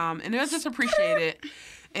blackgirlbrunch@gmail.com, and I just appreciate it.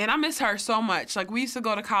 And I miss her so much. Like, we used to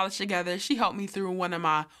go to college together. She helped me through one of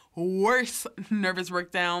my worst nervous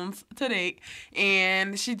breakdowns to date.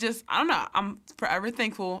 And she just, I don't know, I'm forever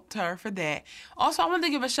thankful to her for that. Also, I wanted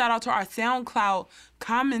to give a shout out to our SoundCloud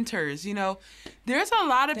commenters. You know, there's a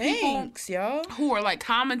lot of people y'all, who are like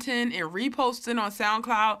commenting and reposting on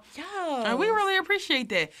SoundCloud. Yes. And we really appreciate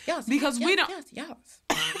that. Yes. Because we don't. Yes.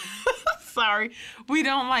 Sorry, we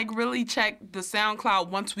don't like really check the SoundCloud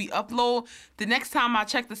once we upload. The next time I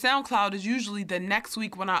check the SoundCloud is usually the next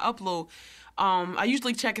week when I upload. I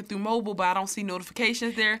usually check it through mobile, but I don't see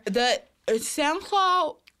notifications there. The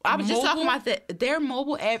SoundCloud, I was just talking about that. Their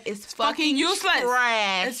mobile app is fucking useless.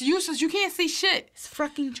 Trash. It's useless. You can't see shit. It's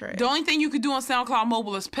fucking trash. The only thing you could do on SoundCloud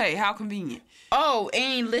mobile is pay. How convenient. Oh,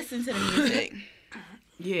 and listen to the music.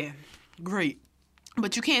 Yeah, great.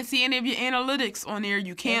 But you can't see any of your analytics on there.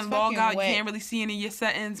 You can't log out. You can't really see any of your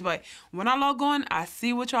settings. But when I log on, I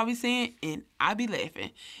see what y'all be saying, and I be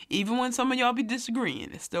laughing. Even when some of y'all be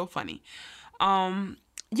disagreeing, it's still funny.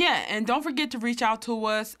 Yeah, and don't forget to reach out to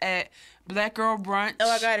us at Black Girl Brunch. Oh,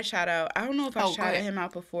 I got a shout out. I don't know if I shouted him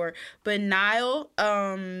out before, but Niall,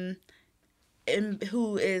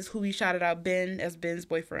 who we shouted out, Ben, as Ben's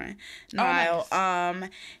boyfriend. Niall. Oh,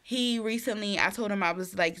 nice. He recently, I told him I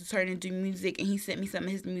was like starting to do music, and he sent me some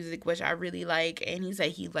of his music, which I really like. And he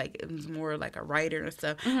said he like was more like a writer and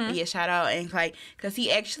stuff. Mm-hmm. But yeah, shout out, and like, cause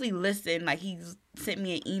he actually listened. Like, he sent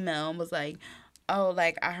me an email and was like, "Oh,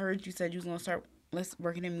 like I heard you said you was gonna start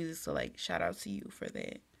working in music, so like shout out to you for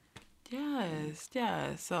that." Yes.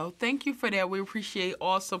 So thank you for that. We appreciate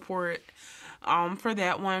all support for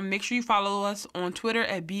that one. Make sure you follow us on Twitter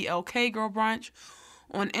at BLK Girl Brunch,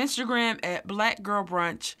 on Instagram at Black Girl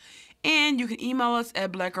Brunch, And you can email us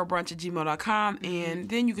at blackgirlbrunch@gmail.com. And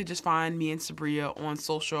then you can just find me and Sabria on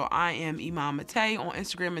social. I am Iman Matei on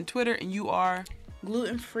Instagram and Twitter. And you are?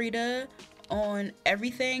 Gluten Frida on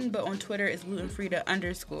everything, but on Twitter it's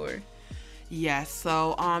glutenfrida_. Yes.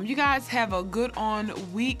 So you guys have a good on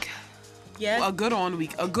week. Yes. A good old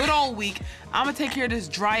week. I'm going to take care of this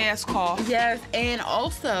dry ass cough. Yes. And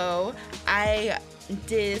also, I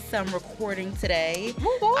did some recording today.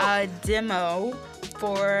 Woo-woo. A demo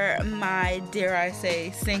for my, dare I say,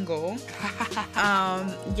 single.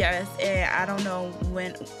 Yes. And I don't know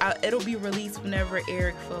when. It'll be released whenever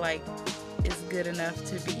Eric feel like it's good enough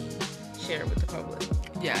to be shared with the public.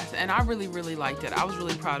 Yes. And I really, really liked it. I was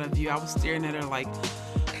really proud of you. I was staring at her like...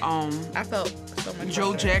 I felt so much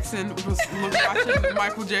Joe better. Jackson was watching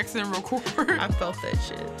Michael Jackson record. I felt that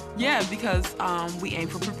shit. Yeah, because we aim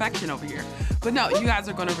for perfection over here. But no, you guys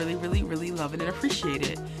are going to really, really, really love it and appreciate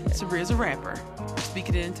it. Sabria's a rapper.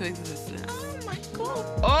 Speaking it into existence.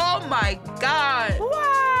 Oh my god.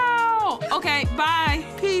 Wow. Okay, bye.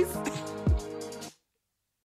 Peace.